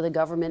calling for the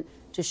government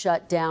to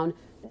shut down.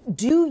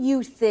 Do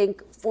you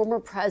think former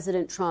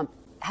President Trump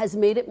has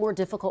made it more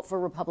difficult for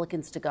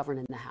Republicans to govern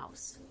in the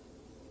House?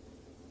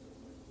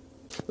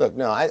 Look,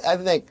 no, I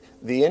think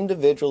the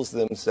individuals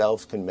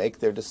themselves can make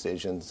their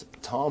decisions.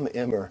 Tom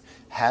Emmer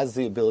has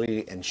the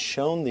ability and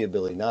shown the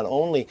ability. Not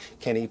only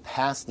can he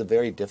pass the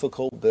very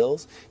difficult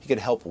bills, he can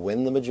help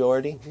win the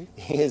majority.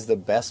 He is the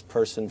best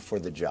person for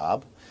the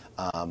job.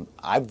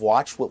 I've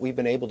watched what we've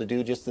been able to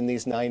do just in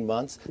these 9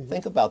 months.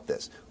 Think about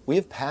this. We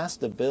have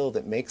passed a bill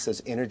that makes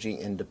us energy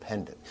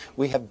independent.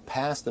 We have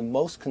passed the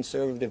most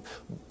conservative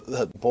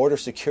border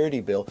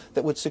security bill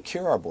that would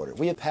secure our border.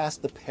 We have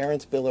passed the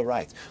Parents' Bill of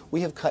Rights. We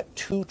have cut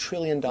 $2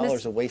 trillion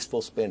of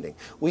wasteful spending.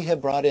 We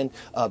have brought in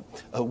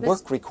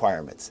work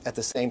requirements at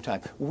the same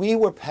time. We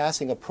were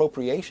passing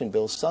appropriation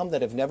bills, some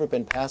that have never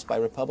been passed by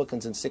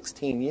Republicans in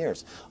 16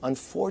 years.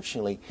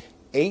 Unfortunately,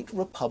 8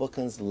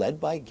 Republicans led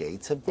by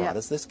Gates have brought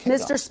us this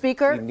chaos. Mr.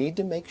 Speaker, we need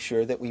to make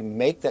sure that we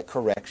make that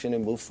correction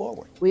and move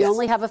forward. We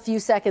only have a few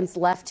seconds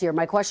left here.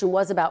 My question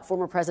was about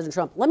former President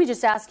Trump. Let me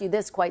just ask you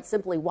this quite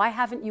simply. Why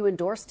haven't you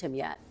endorsed him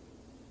yet?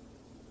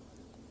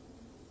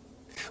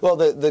 Well,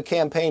 the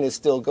campaign is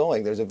still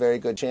going. There's a very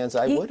good chance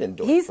I would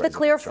endorse He's President the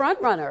clear Trump.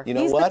 front runner. You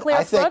know He's what? the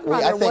clear front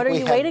runner. What are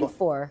you waiting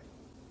for?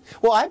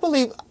 Well, I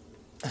believe...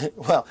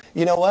 Well,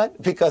 you know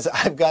what? Because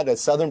I've got a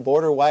southern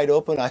border wide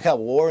open. I got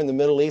war in the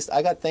Middle East.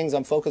 I got things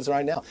I'm focused on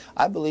right now.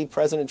 I believe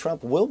President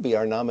Trump will be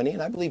our nominee,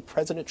 and I believe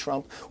President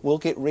Trump will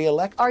get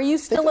reelected. Are you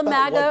still a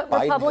MAGA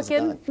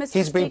Republican,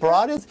 Mr.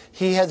 Speaker?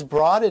 He has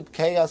brought it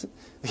chaos.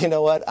 You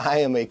know what? I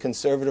am a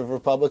conservative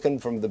Republican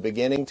from the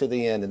beginning to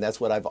the end, and that's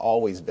what I've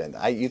always been.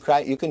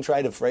 You can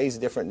try to phrase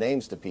different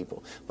names to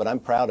people, but I'm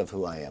proud of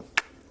who I am.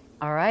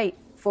 All right.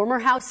 Former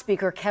House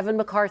Speaker Kevin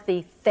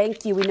McCarthy,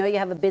 thank you. We know you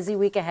have a busy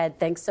week ahead.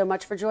 Thanks so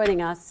much for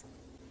joining us.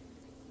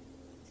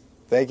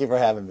 Thank you for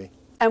having me.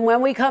 And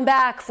when we come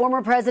back,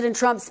 former President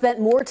Trump spent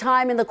more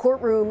time in the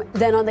courtroom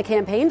than on the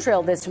campaign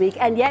trail this week,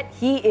 and yet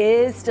he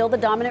is still the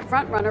dominant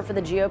frontrunner for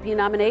the GOP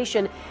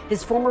nomination.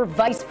 His former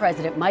Vice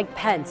President, Mike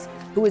Pence,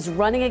 who is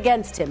running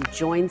against him,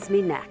 joins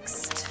me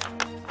next.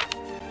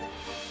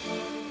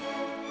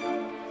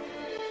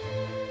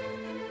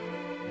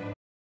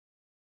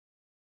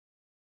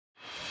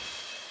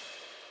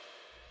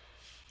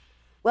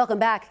 Welcome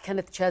back.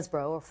 Kenneth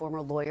Chesebro, a former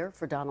lawyer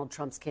for Donald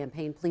Trump's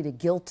campaign, pleaded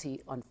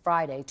guilty on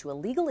Friday to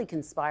illegally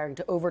conspiring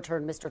to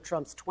overturn Mr.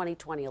 Trump's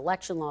 2020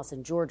 election loss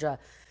in Georgia,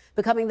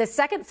 becoming the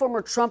second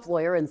former Trump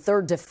lawyer and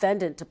third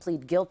defendant to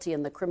plead guilty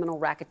in the criminal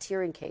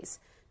racketeering case.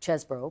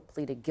 Chesebro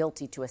pleaded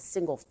guilty to a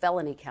single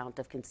felony count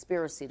of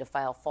conspiracy to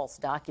file false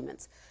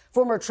documents.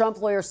 Former Trump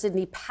lawyer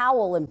Sidney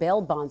Powell and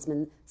bail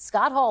bondsman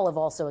Scott Hall have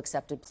also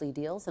accepted plea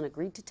deals and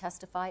agreed to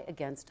testify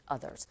against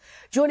others.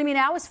 Joining me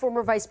now is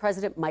former Vice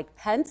President Mike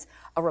Pence,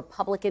 a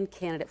Republican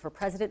candidate for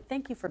president.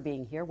 Thank you for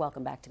being here.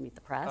 Welcome back to Meet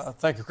the Press.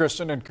 Thank you,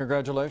 Kristen, and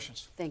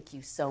congratulations. Thank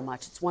you so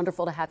much. It's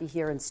wonderful to have you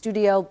here in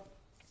studio.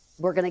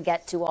 We're going to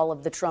get to all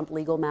of the Trump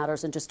legal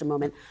matters in just a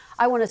moment.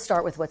 I want to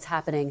start with what's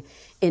happening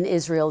in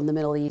Israel and the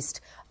Middle East.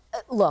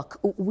 Look,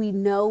 we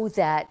know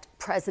that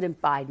President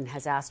Biden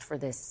has asked for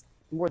this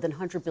more than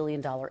 $100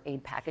 billion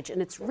aid package,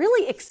 and it's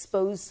really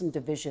exposed some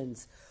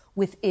divisions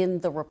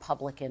within the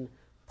Republican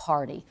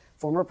Party.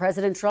 Former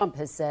President Trump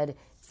has said,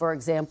 for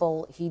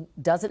example, he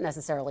doesn't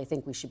necessarily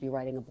think we should be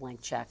writing a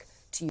blank check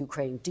to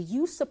Ukraine. Do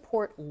you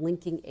support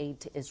linking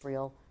aid to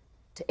Israel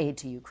to aid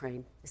to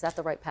Ukraine? Is that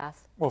the right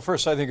path? Well,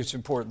 first, I think it's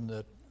important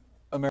that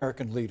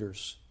American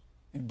leaders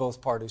in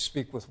both parties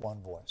speak with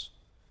one voice.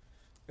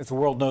 If the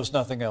world knows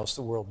nothing else,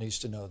 the world needs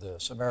to know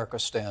this. America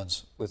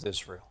stands with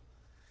Israel.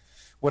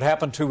 What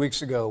happened 2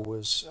 weeks ago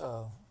was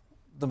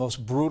the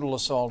most brutal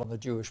assault on the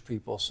Jewish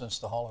people since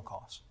the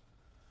Holocaust.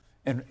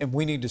 And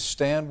we need to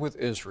stand with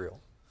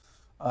Israel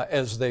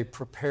as they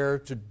prepare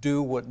to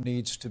do what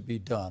needs to be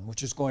done,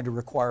 which is going to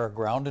require a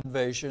ground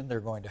invasion. They're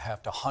going to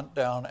have to hunt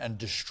down and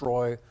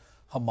destroy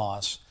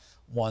Hamas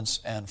once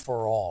and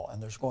for all.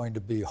 And there's going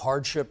to be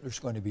hardship, there's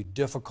going to be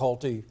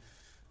difficulty.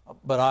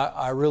 But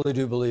I really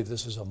do believe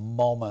this is a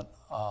moment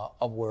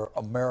of where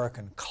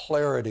American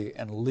clarity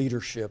and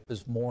leadership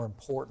is more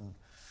important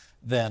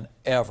than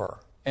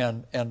ever.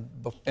 And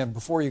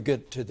before you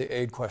get to the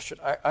aid question,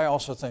 I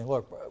also think,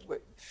 look,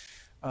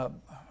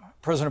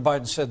 President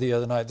Biden said the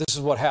other night, this is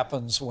what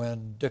happens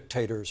when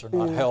dictators are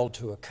not held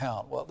to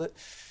account. Well,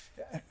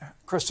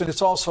 Kristen,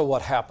 it's also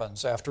what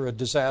happens after a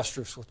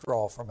disastrous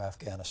withdrawal from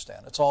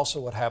Afghanistan. It's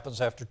also what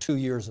happens after 2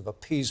 years of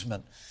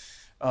appeasement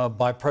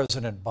by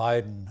President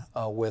Biden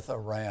with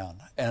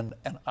Iran. And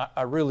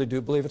I really do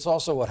believe it's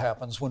also what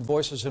happens when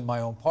voices in my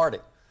own party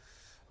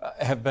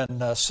have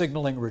been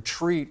signaling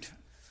retreat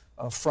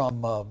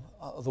from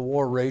the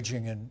war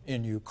raging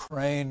in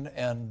Ukraine.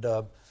 And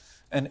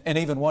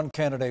even one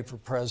candidate for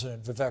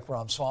president, Vivek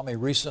Ramaswamy,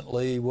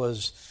 recently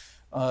was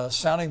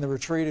sounding the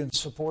retreat in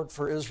support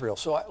for Israel.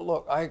 So,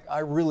 I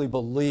really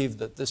believe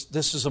that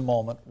this is a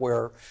moment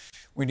where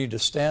we need to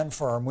stand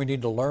firm. We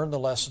need to learn the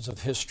lessons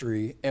of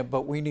history,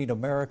 but we need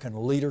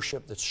American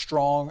leadership that's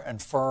strong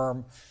and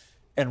firm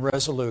and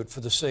resolute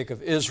for the sake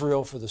of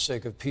Israel, for the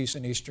sake of peace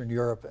in Eastern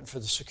Europe, and for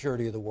the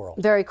security of the world.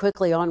 Very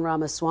quickly on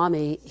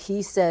Ramaswamy,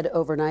 he said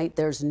overnight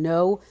there's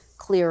no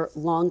clear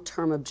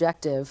long-term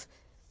objective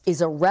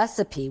is a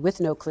recipe, with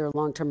no clear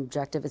long-term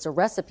objective, is a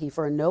recipe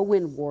for a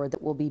no-win war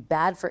that will be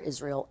bad for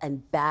Israel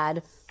and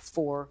bad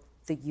for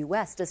the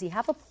U.S. Does he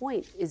have a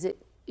point? Is it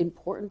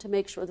important to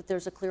make sure that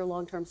there's a clear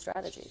long-term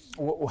strategy?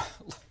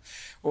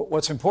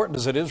 What's important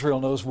is that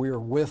Israel knows we are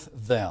with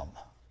them.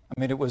 I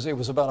mean, it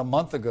was about a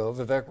month ago,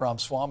 Vivek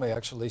Ramaswamy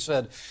actually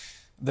said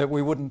that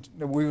we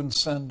wouldn't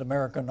send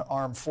American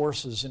armed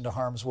forces into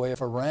harm's way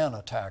if Iran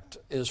attacked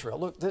Israel.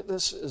 Look,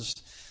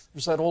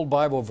 there's that old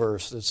Bible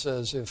verse that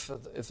says, if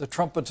the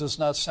trumpet does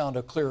not sound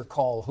a clear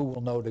call, who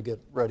will know to get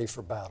ready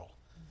for battle?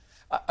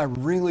 I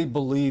really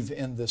believe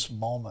in this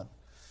moment,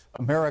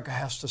 America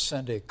has to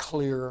send a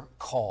clear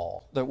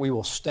call that we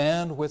will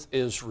stand with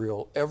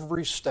Israel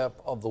every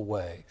step of the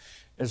way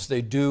as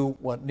they do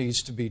what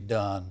needs to be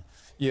done.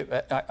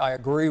 I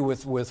agree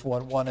with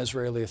what one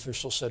Israeli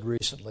official said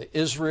recently.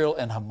 Israel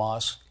and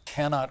Hamas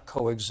cannot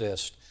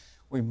coexist.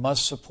 We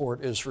must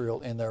support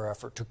Israel in their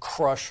effort to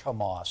crush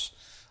Hamas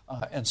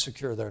and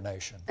secure their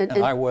nation.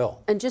 And I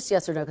will. And just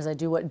yes or no, because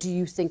do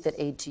you think that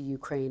aid to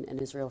Ukraine and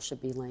Israel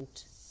should be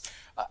linked?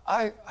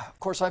 Of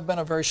course, I've been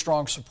a very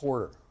strong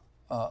supporter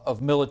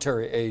of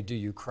military aid to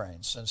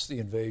Ukraine since the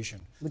invasion.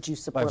 Would you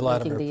support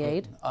linking the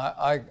aid?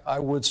 I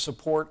would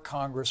support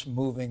Congress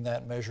moving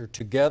that measure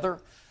together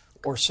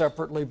or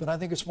separately, but I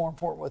think it's more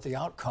important what the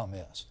outcome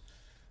is.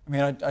 I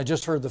mean, I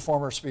just heard the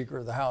former Speaker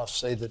of the House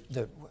say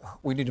that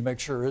we need to make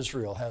sure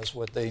Israel has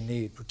what they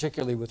need,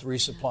 particularly with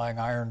resupplying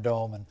Iron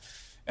Dome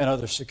and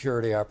other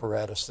security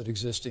apparatus that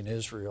exist in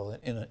Israel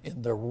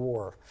in their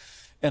war.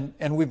 And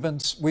we've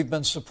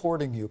been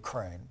supporting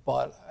Ukraine,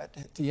 but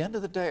at the end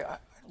of the day,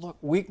 look,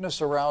 weakness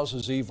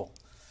arouses evil.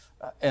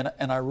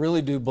 And I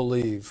really do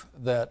believe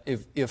that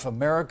if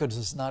America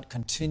does not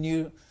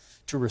continue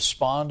to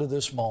respond to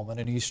this moment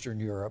in Eastern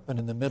Europe and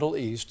in the Middle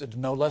East, and to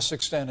no less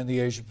extent in the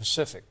Asia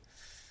Pacific,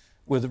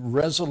 with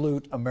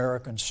resolute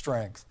American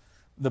strength,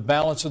 the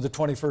balance of the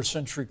 21st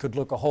century could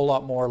look a whole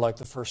lot more like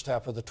the first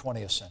half of the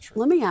 20th century.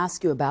 Let me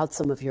ask you about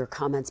some of your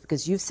comments,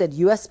 because you've said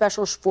U.S.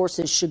 Special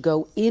Forces should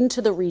go into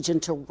the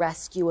region to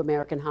rescue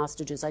American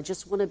hostages. I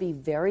just want to be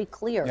very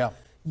clear. Yeah.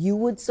 You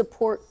would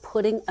support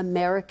putting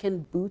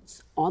American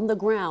boots on the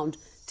ground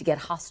to get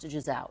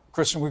hostages out.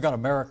 Kristen, we've got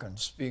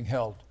Americans being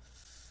held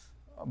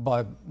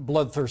by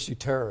bloodthirsty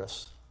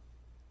terrorists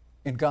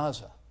in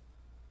Gaza.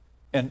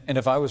 And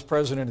if I was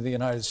President of the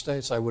United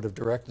States, I would have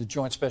directed the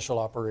Joint Special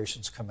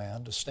Operations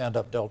Command to stand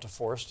up Delta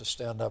Force, to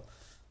stand up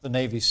the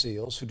Navy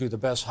SEALs, who do the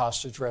best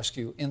hostage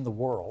rescue in the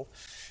world,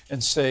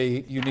 and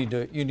say, you need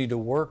to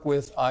work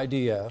with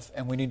IDF,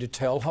 and we need to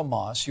tell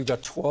Hamas, you've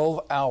got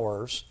 12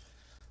 hours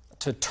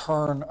to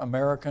turn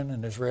American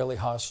and Israeli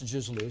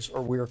hostages loose,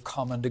 or we're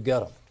coming to get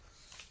them.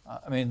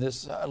 I mean,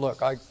 this.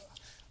 Look,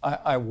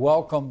 I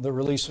welcome the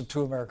release of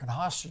 2 American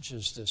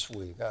hostages this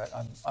week.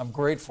 I'm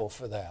grateful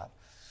for that.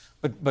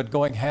 But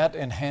going hand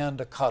in hand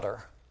to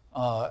Qatar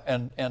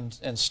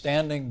and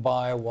standing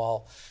by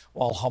while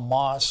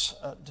Hamas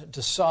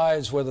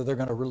decides whether they're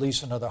going to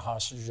release another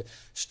hostage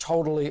is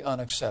totally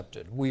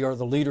unaccepted. We are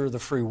the leader of the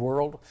free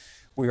world.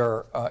 We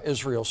are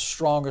Israel's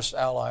strongest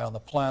ally on the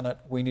planet.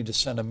 We need to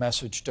send a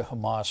message to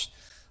Hamas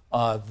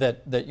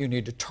that you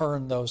need to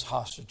turn those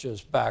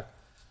hostages back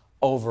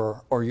over,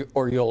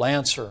 or you'll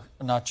answer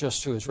not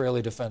just to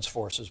Israeli Defense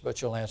Forces,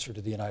 but you'll answer to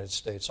the United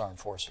States Armed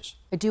Forces.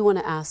 I do want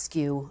to ask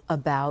you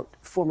about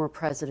former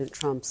President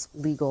Trump's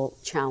legal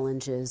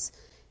challenges.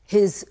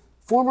 His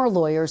former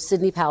lawyers,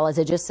 Sidney Powell, as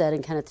I just said,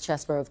 and Kenneth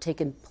Chesebro, have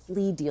taken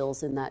plea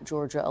deals in that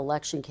Georgia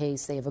election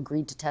case. They have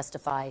agreed to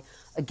testify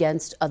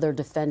against other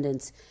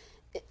defendants.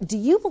 Do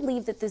you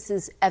believe that this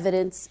is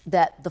evidence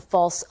that the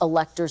false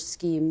elector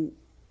scheme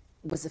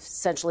was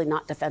essentially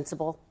not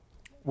defensible?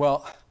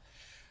 Well,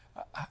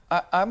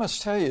 I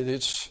must tell you,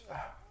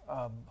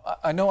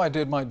 I know I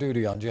did my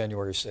duty on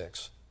January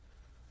 6th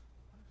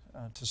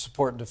to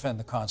support and defend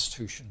the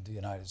Constitution of the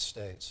United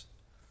States.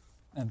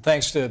 And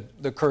thanks to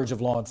the courage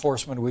of law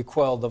enforcement, we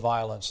quelled the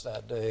violence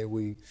that day.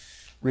 We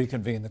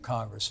reconvened the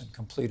Congress and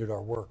completed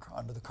our work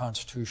under the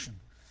Constitution.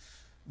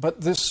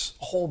 But this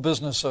whole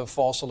business of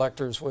false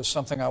electors was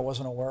something I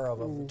wasn't aware of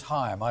at the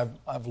time.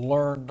 I've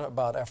learned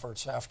about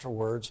efforts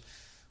afterwards.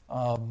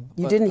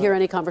 You didn't hear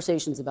any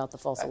conversations about the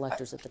false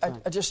electors at the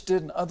time? I just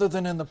didn't, other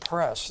than in the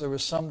press. There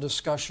was some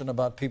discussion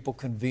about people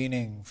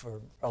convening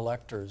for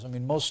electors. I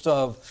mean, most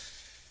of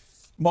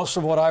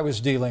what I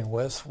was dealing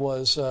with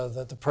was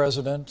that the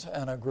president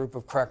and a group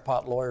of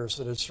crackpot lawyers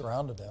that had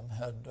surrounded him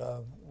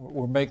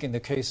were making the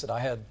case that I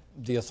had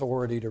the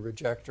authority to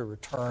reject or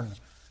return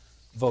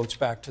votes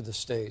back to the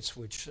states,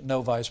 which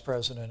no vice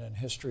president in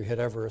history had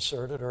ever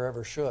asserted or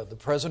ever should. The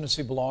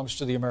presidency belongs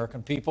to the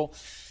American people,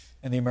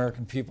 and the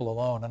American people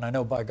alone. And I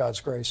know by God's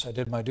grace I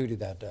did my duty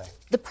that day.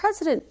 The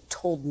president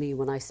told me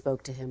when I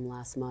spoke to him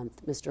last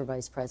month, Mr.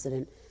 Vice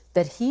President,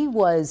 that he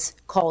was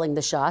calling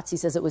the shots. He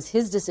says it was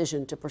his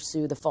decision to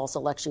pursue the false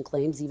election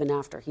claims even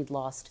after he'd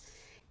lost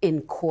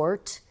in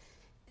court.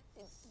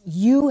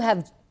 You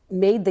have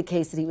made the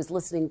case that he was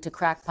listening to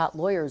crackpot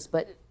lawyers,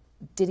 but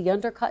did he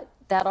undercut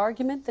that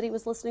argument that he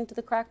was listening to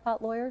the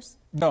crackpot lawyers?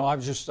 No, I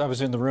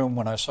was in the room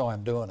when I saw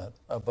him doing it.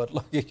 But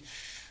look,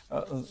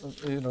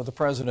 the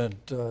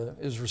president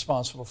is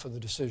responsible for the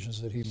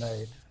decisions that he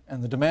made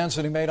and the demands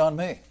that he made on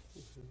me.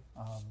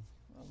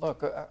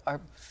 Look,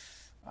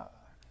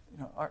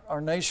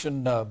 our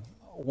nation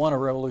won a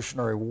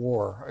revolutionary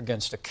war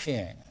against a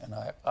king, and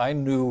I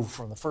knew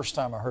from the first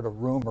time I heard a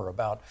rumor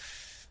about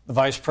the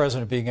vice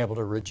president being able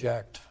to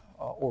reject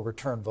or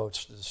return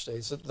votes to the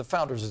states that the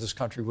founders of this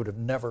country would have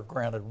never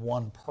granted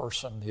one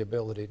person the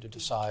ability to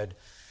decide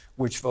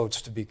which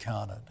votes to be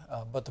counted.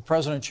 But the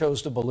president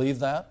chose to believe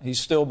that. He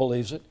still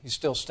believes it. He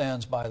still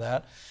stands by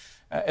that,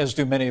 as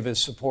do many of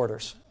his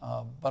supporters.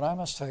 But I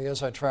must tell you,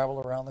 as I travel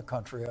around the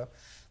country,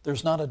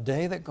 there's not a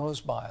day that goes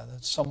by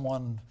that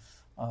someone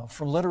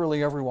from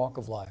literally every walk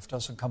of life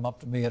doesn't come up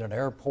to me at an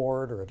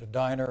airport or at a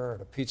diner or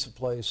at a pizza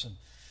place and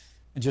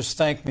just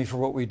thank me for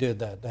what we did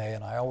that day.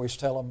 And I always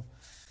tell them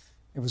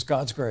it was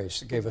God's grace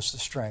that gave us the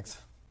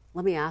strength.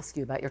 Let me ask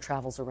you about your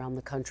travels around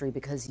the country,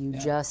 because you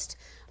just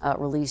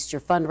released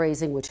your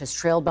fundraising, which has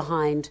trailed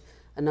behind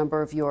a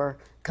number of your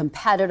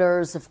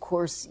competitors. Of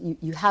course,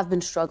 you have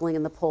been struggling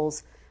in the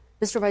polls.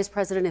 Mr. Vice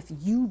President, if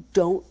you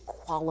don't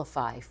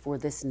qualify for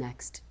this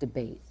next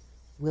debate,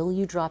 will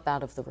you drop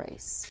out of the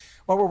race?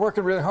 Well, we're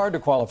working really hard to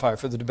qualify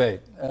for the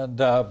debate. And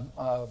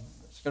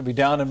it's going to be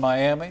down in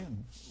Miami.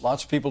 And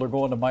lots of people are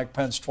going to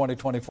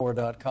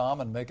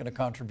MikePence2024.com and making a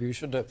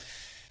contribution to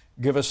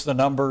give us the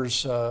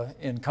numbers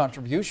in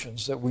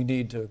contributions that we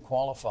need to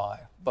qualify.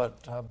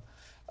 But,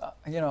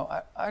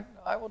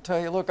 I will tell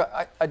you, look,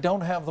 I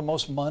don't have the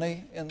most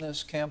money in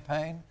this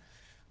campaign,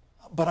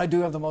 but I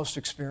do have the most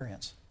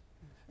experience.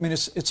 I mean,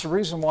 it's the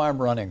reason why I'm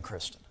running,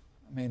 Kristen.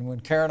 I mean, when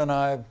Karen and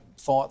I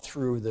thought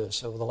through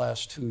this over the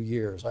last 2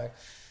 years, I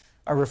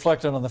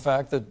reflected on the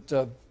fact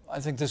that I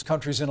think this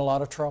country's in a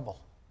lot of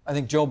trouble. I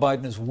think Joe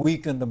Biden has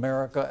weakened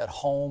America at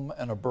home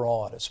and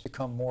abroad. It's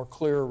become more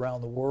clear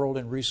around the world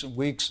in recent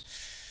weeks.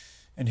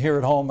 And here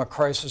at home, a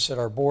crisis at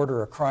our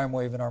border, a crime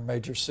wave in our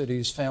major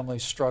cities,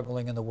 families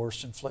struggling in the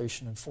worst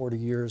inflation in 40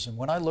 years. And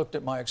when I looked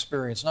at my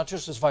experience, not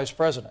just as vice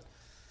president,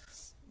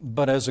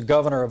 but as a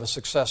governor of a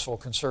successful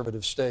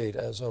conservative state,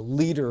 as a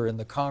leader in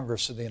the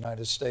Congress of the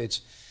United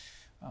States,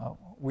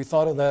 we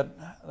thought of that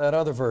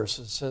other verse.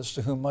 It says,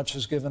 to whom much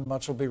is given,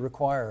 much will be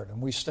required.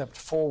 And we stepped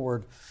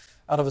forward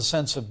out of a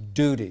sense of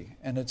duty.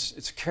 And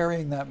it's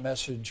carrying that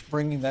message,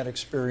 bringing that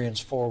experience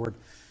forward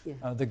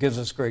that gives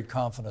us great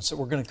confidence that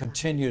we're going to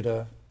continue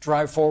to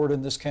drive forward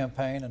in this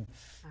campaign and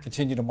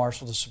continue to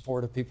marshal the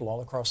support of people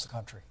all across the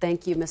country.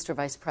 Thank you, Mr.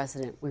 Vice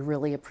President. We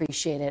really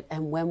appreciate it.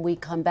 And when we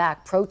come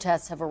back,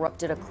 protests have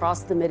erupted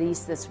across the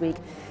Mideast this week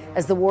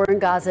as the war in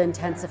Gaza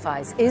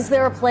intensifies. Is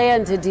there a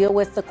plan to deal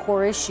with the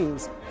core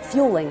issues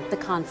fueling the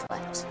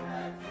conflict?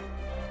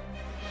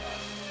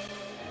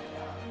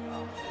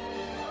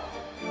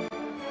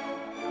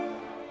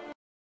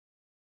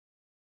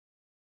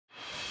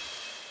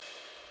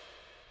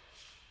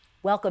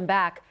 Welcome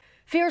back.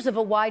 Fears of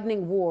a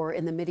widening war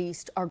in the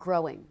Mideast are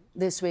growing.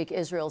 This week,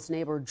 Israel's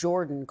neighbor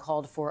Jordan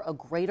called for a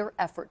greater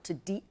effort to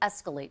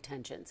de-escalate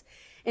tensions.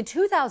 In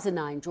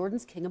 2009,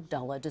 Jordan's King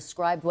Abdullah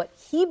described what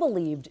he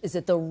believed is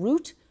at the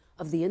root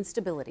of the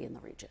instability in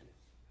the region.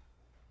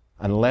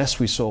 Unless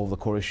we solve the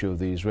core issue of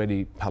the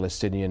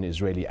Israeli-Palestinian,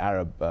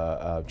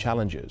 Israeli-Arab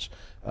challenges,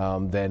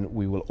 then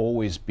we will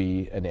always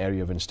be an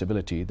area of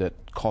instability that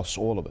costs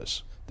all of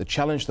us. The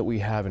challenge that we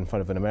have in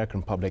front of an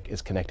American public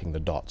is connecting the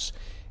dots.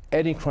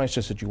 Any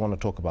crisis that you want to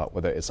talk about,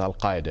 whether it's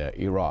Al-Qaeda,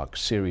 Iraq,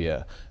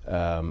 Syria,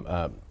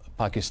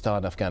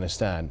 Pakistan,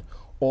 Afghanistan,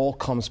 all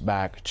comes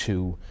back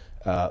to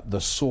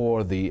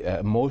the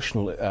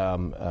emotional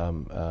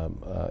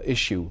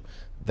issue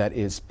that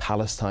is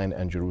Palestine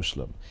and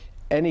Jerusalem.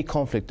 Any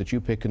conflict that you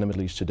pick in the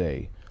Middle East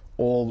today,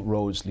 all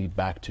roads lead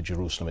back to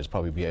Jerusalem is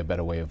probably a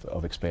better way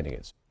of explaining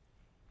it.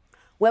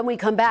 When we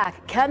come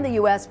back, can the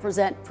U.S.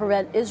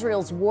 prevent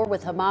Israel's war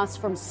with Hamas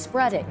from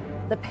spreading?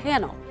 The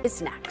panel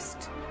is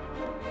next.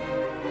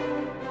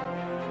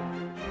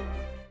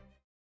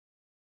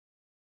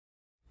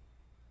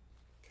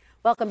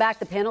 Welcome back.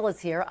 The panel is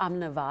here. I'm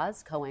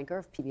Navaz, co-anchor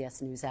of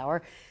PBS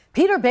NewsHour.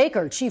 Peter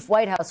Baker, chief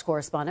White House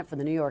correspondent for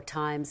the New York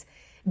Times.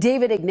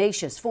 David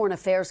Ignatius, foreign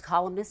affairs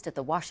columnist at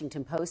the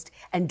Washington Post.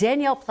 And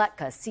Danielle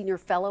Pletka, senior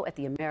fellow at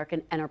the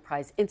American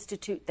Enterprise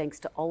Institute. Thanks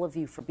to all of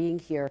you for being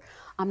here.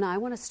 Amna, I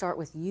want to start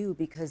with you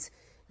because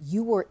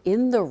you were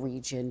in the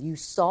region. You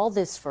saw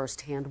this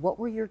firsthand. What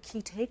were your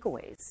key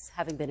takeaways,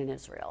 having been in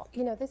Israel?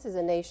 You know, this is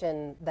a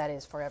nation that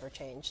is forever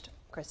changed,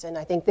 Kristen.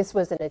 I think this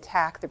was an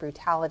attack, the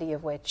brutality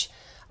of which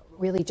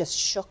really just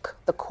shook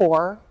the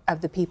core of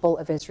the people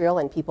of Israel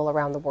and people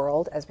around the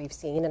world, as we've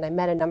seen. And I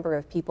met a number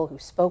of people who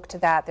spoke to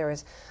that. There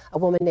was a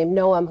woman named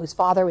Noam, whose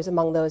father was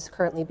among those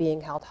currently being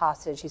held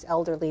hostage. He's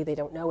elderly. They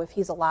don't know if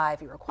he's alive.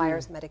 He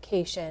requires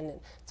medication. And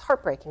it's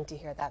heartbreaking to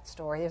hear that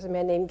story. There's a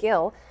man named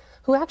Gil,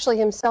 who actually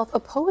himself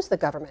opposed the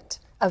government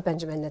of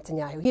Benjamin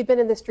Netanyahu. He'd been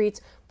in the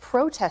streets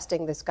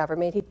protesting this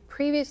government. He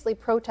previously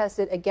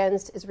protested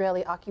against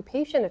Israeli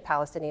occupation of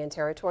Palestinian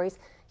territories.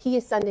 He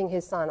is sending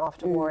his son off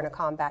to war in a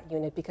combat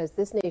unit because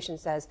this nation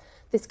says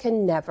this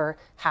can never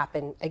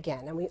happen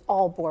again. And we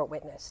all bore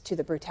witness to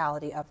the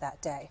brutality of that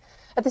day.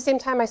 At the same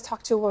time, I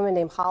talked to a woman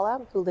named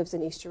Hala, who lives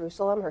in East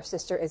Jerusalem. Her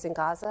sister is in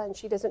Gaza, and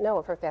she doesn't know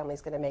if her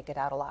family's going to make it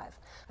out alive.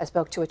 I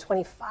spoke to a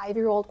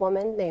 25-year-old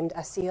woman named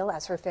Asil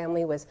as her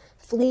family was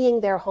fleeing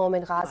their home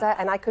in Gaza,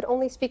 and I could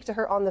only speak to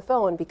her on the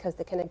phone because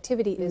the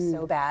connectivity is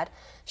so bad.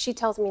 She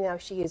tells me now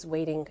she is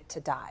waiting to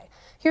die.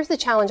 Here's the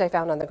challenge I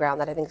found on the ground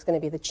that I think is going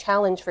to be the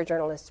challenge for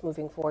journalists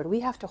moving forward.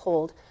 We have to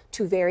hold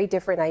two very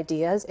different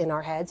ideas in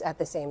our heads at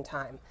the same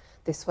time.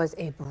 This was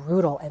a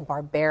brutal and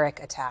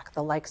barbaric attack,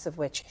 the likes of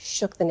which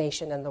shook the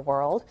nation and the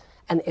world,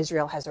 and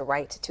Israel has a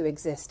right to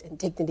exist in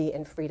dignity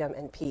and freedom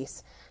and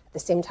peace. At the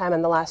same time,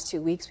 in the last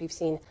 2 weeks, we've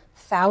seen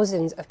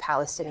thousands of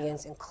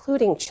Palestinians,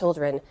 including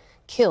children,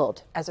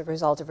 killed as a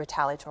result of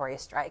retaliatory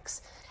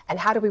strikes. And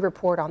how do we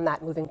report on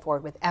that moving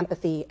forward with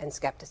empathy and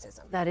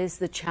skepticism? That is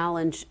the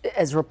challenge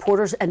as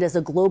reporters and as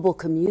a global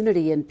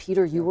community. And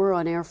Peter, you were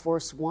on Air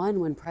Force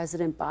One when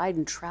President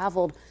Biden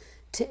traveled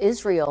to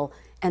Israel.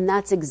 And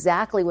that's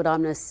exactly what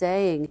Amna's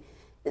saying,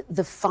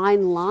 the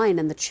fine line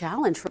and the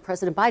challenge for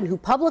President Biden, who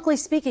publicly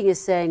speaking is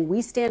saying,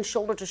 we stand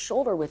shoulder to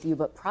shoulder with you,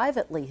 but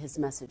privately his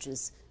message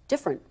is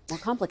different, more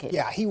complicated.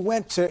 Yeah, he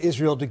went to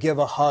Israel to give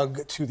a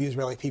hug to the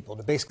Israeli people,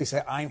 to basically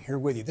say, I'm here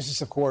with you. This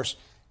is, of course,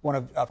 one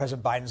of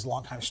President Biden's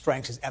longtime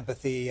strengths, is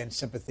empathy and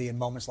sympathy in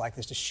moments like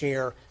this, to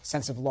share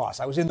sense of loss.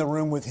 I was in the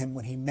room with him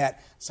when he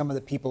met some of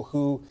the people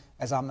who,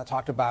 as Amna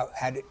talked about,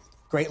 had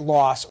great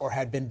loss or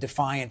had been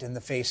defiant in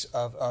the face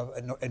of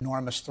an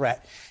enormous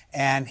threat.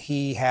 And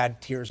he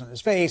had tears on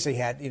his face. He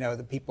had,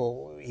 the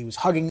people, he was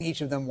hugging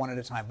each of them one at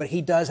a time. But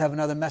he does have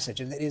another message,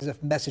 and it is a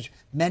message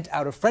meant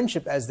out of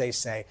friendship, as they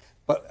say,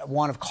 but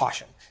one of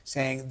caution,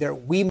 saying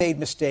we made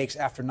mistakes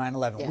after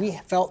 9/11. Yeah. We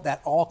felt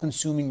that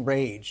all-consuming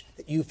rage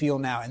that you feel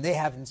now, and they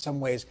have in some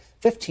ways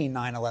 15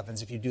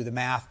 9/11s if you do the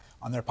math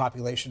on their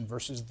population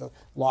versus the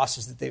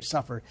losses that they've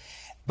suffered.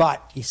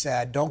 But, he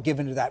said, don't give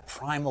in to that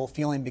primal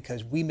feeling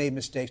because we made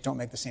mistakes, don't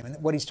make the same. And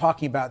what he's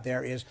talking about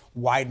there is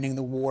widening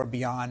the war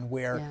beyond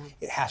where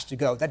it has to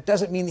go. That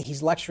doesn't mean that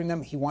he's lecturing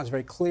them. He wants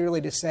very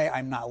clearly to say,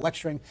 I'm not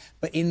lecturing.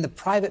 But in the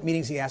private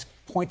meetings, he asked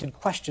pointed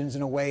questions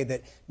in a way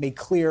that made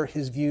clear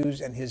his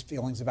views and his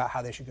feelings about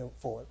how they should go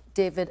forward.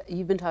 David,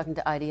 you've been talking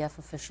to IDF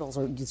officials,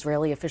 or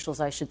Israeli officials,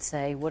 I should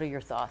say. What are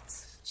your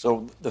thoughts?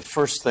 So the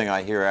first thing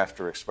I hear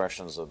after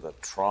expressions of the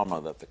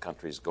trauma that the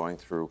country is going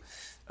through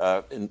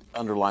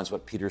underlines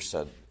what Peter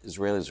said.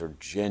 Israelis are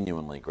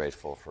genuinely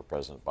grateful for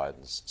President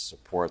Biden's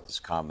support, this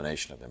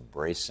combination of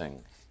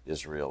embracing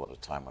Israel at a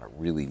time when it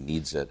really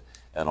needs it,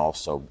 and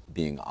also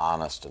being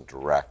honest and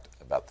direct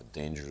about the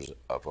dangers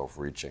of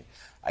overreaching.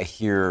 I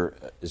hear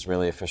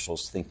Israeli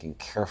officials thinking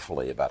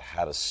carefully about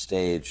how to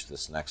stage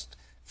this next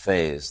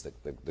phase,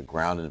 the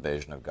ground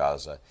invasion of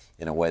Gaza,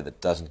 in a way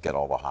that doesn't get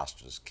all the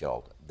hostages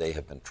killed. They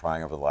have been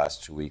trying over the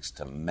last 2 weeks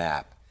to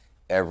map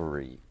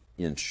every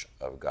inch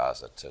of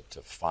Gaza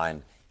to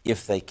find,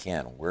 if they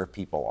can, where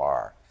people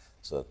are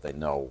so that they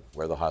know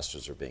where the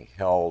hostages are being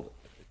held,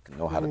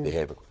 know how to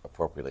behave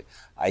appropriately.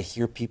 I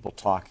hear people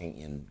talking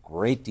in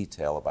great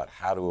detail about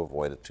how to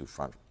avoid a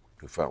two-front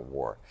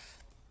war.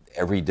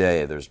 Every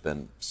day there's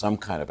been some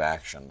kind of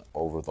action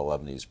over the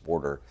Lebanese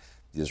border.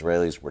 The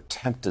Israelis were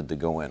tempted to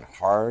go in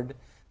hard.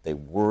 They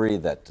worry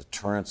that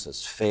deterrence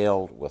has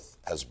failed with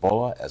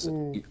Hezbollah, as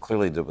it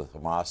clearly did with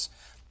Hamas.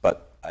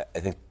 But I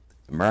think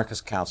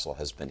America's counsel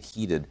has been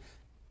heeded.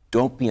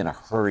 Don't be in a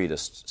hurry to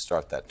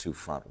start that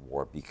two-front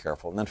war. Be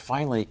careful. And then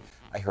finally,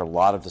 I hear a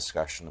lot of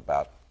discussion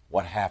about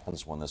what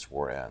happens when this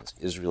war ends.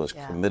 Israel is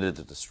committed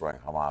to destroying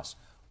Hamas.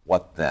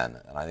 What then?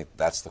 And I think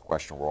that's the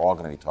question we're all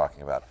going to be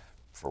talking about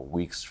for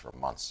weeks, for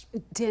months.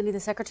 Danny, the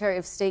Secretary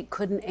of State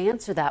couldn't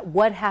answer that.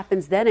 What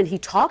happens then? And he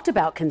talked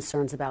about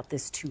concerns about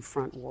this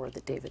two-front war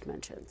that David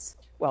mentions.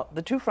 Well,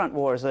 the two-front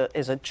war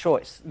is a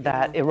choice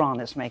that Iran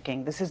is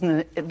making. This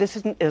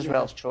isn't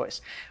Israel's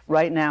choice.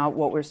 Right now,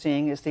 what we're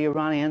seeing is the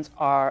Iranians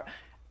are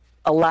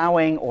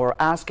allowing or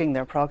asking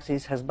their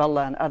proxies,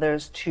 Hezbollah and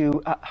others,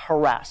 to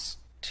harass,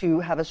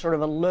 to have a sort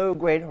of a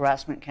low-grade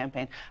harassment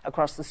campaign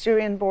across the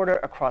Syrian border,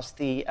 across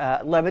the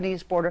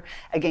Lebanese border,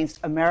 against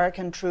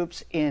American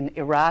troops in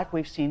Iraq.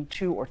 We've seen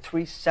 2 or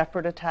 3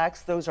 separate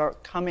attacks. Those are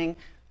coming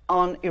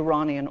on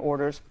Iranian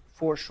orders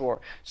for sure.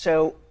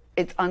 So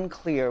it's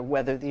unclear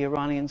whether the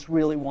Iranians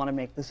really want to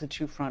make this a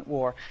two-front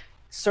war.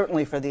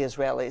 Certainly for the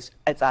Israelis,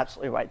 it's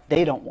absolutely right.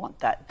 They don't want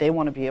that. They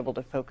want to be able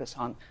to focus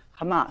on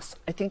Hamas.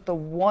 I think the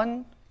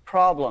one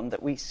problem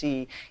that we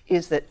see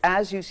is that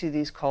as you see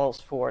these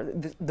calls for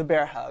the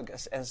bear hug,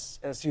 as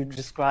you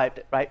described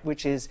it, right,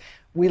 which is,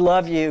 we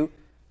love you,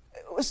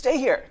 stay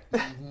here.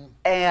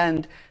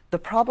 And the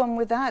problem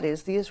with that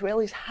is the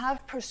Israelis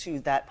have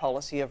pursued that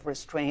policy of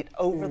restraint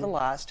over the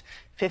last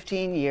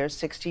 15 years,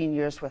 16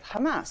 years with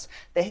Hamas.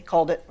 They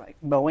called it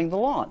mowing the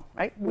lawn,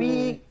 right?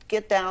 We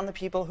get down the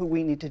people who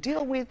we need to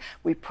deal with.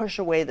 We push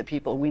away the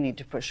people we need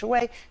to push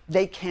away.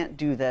 They can't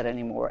do that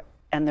anymore.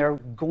 And they're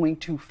going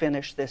to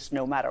finish this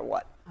no matter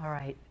what. All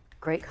right.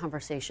 Great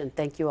conversation.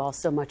 Thank you all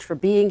so much for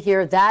being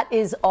here. That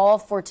is all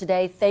for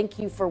today. Thank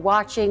you for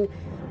watching.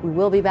 We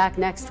will be back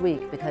next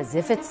week because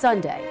if it's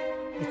Sunday,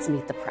 it's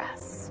Meet the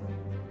Press.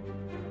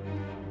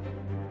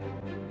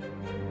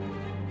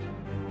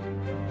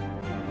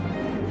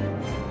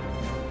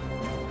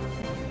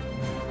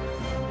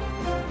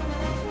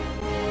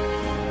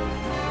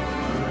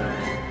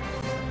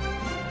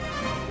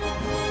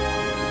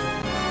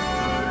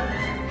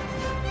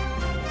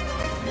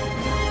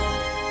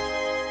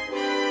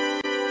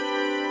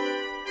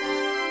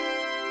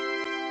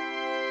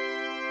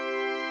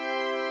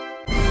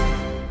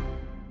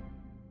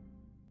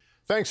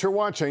 Thanks for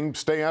watching.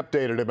 Stay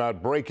updated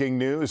about breaking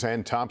news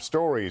and top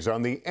stories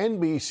on the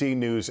NBC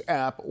News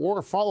app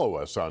or follow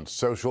us on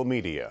social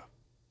media.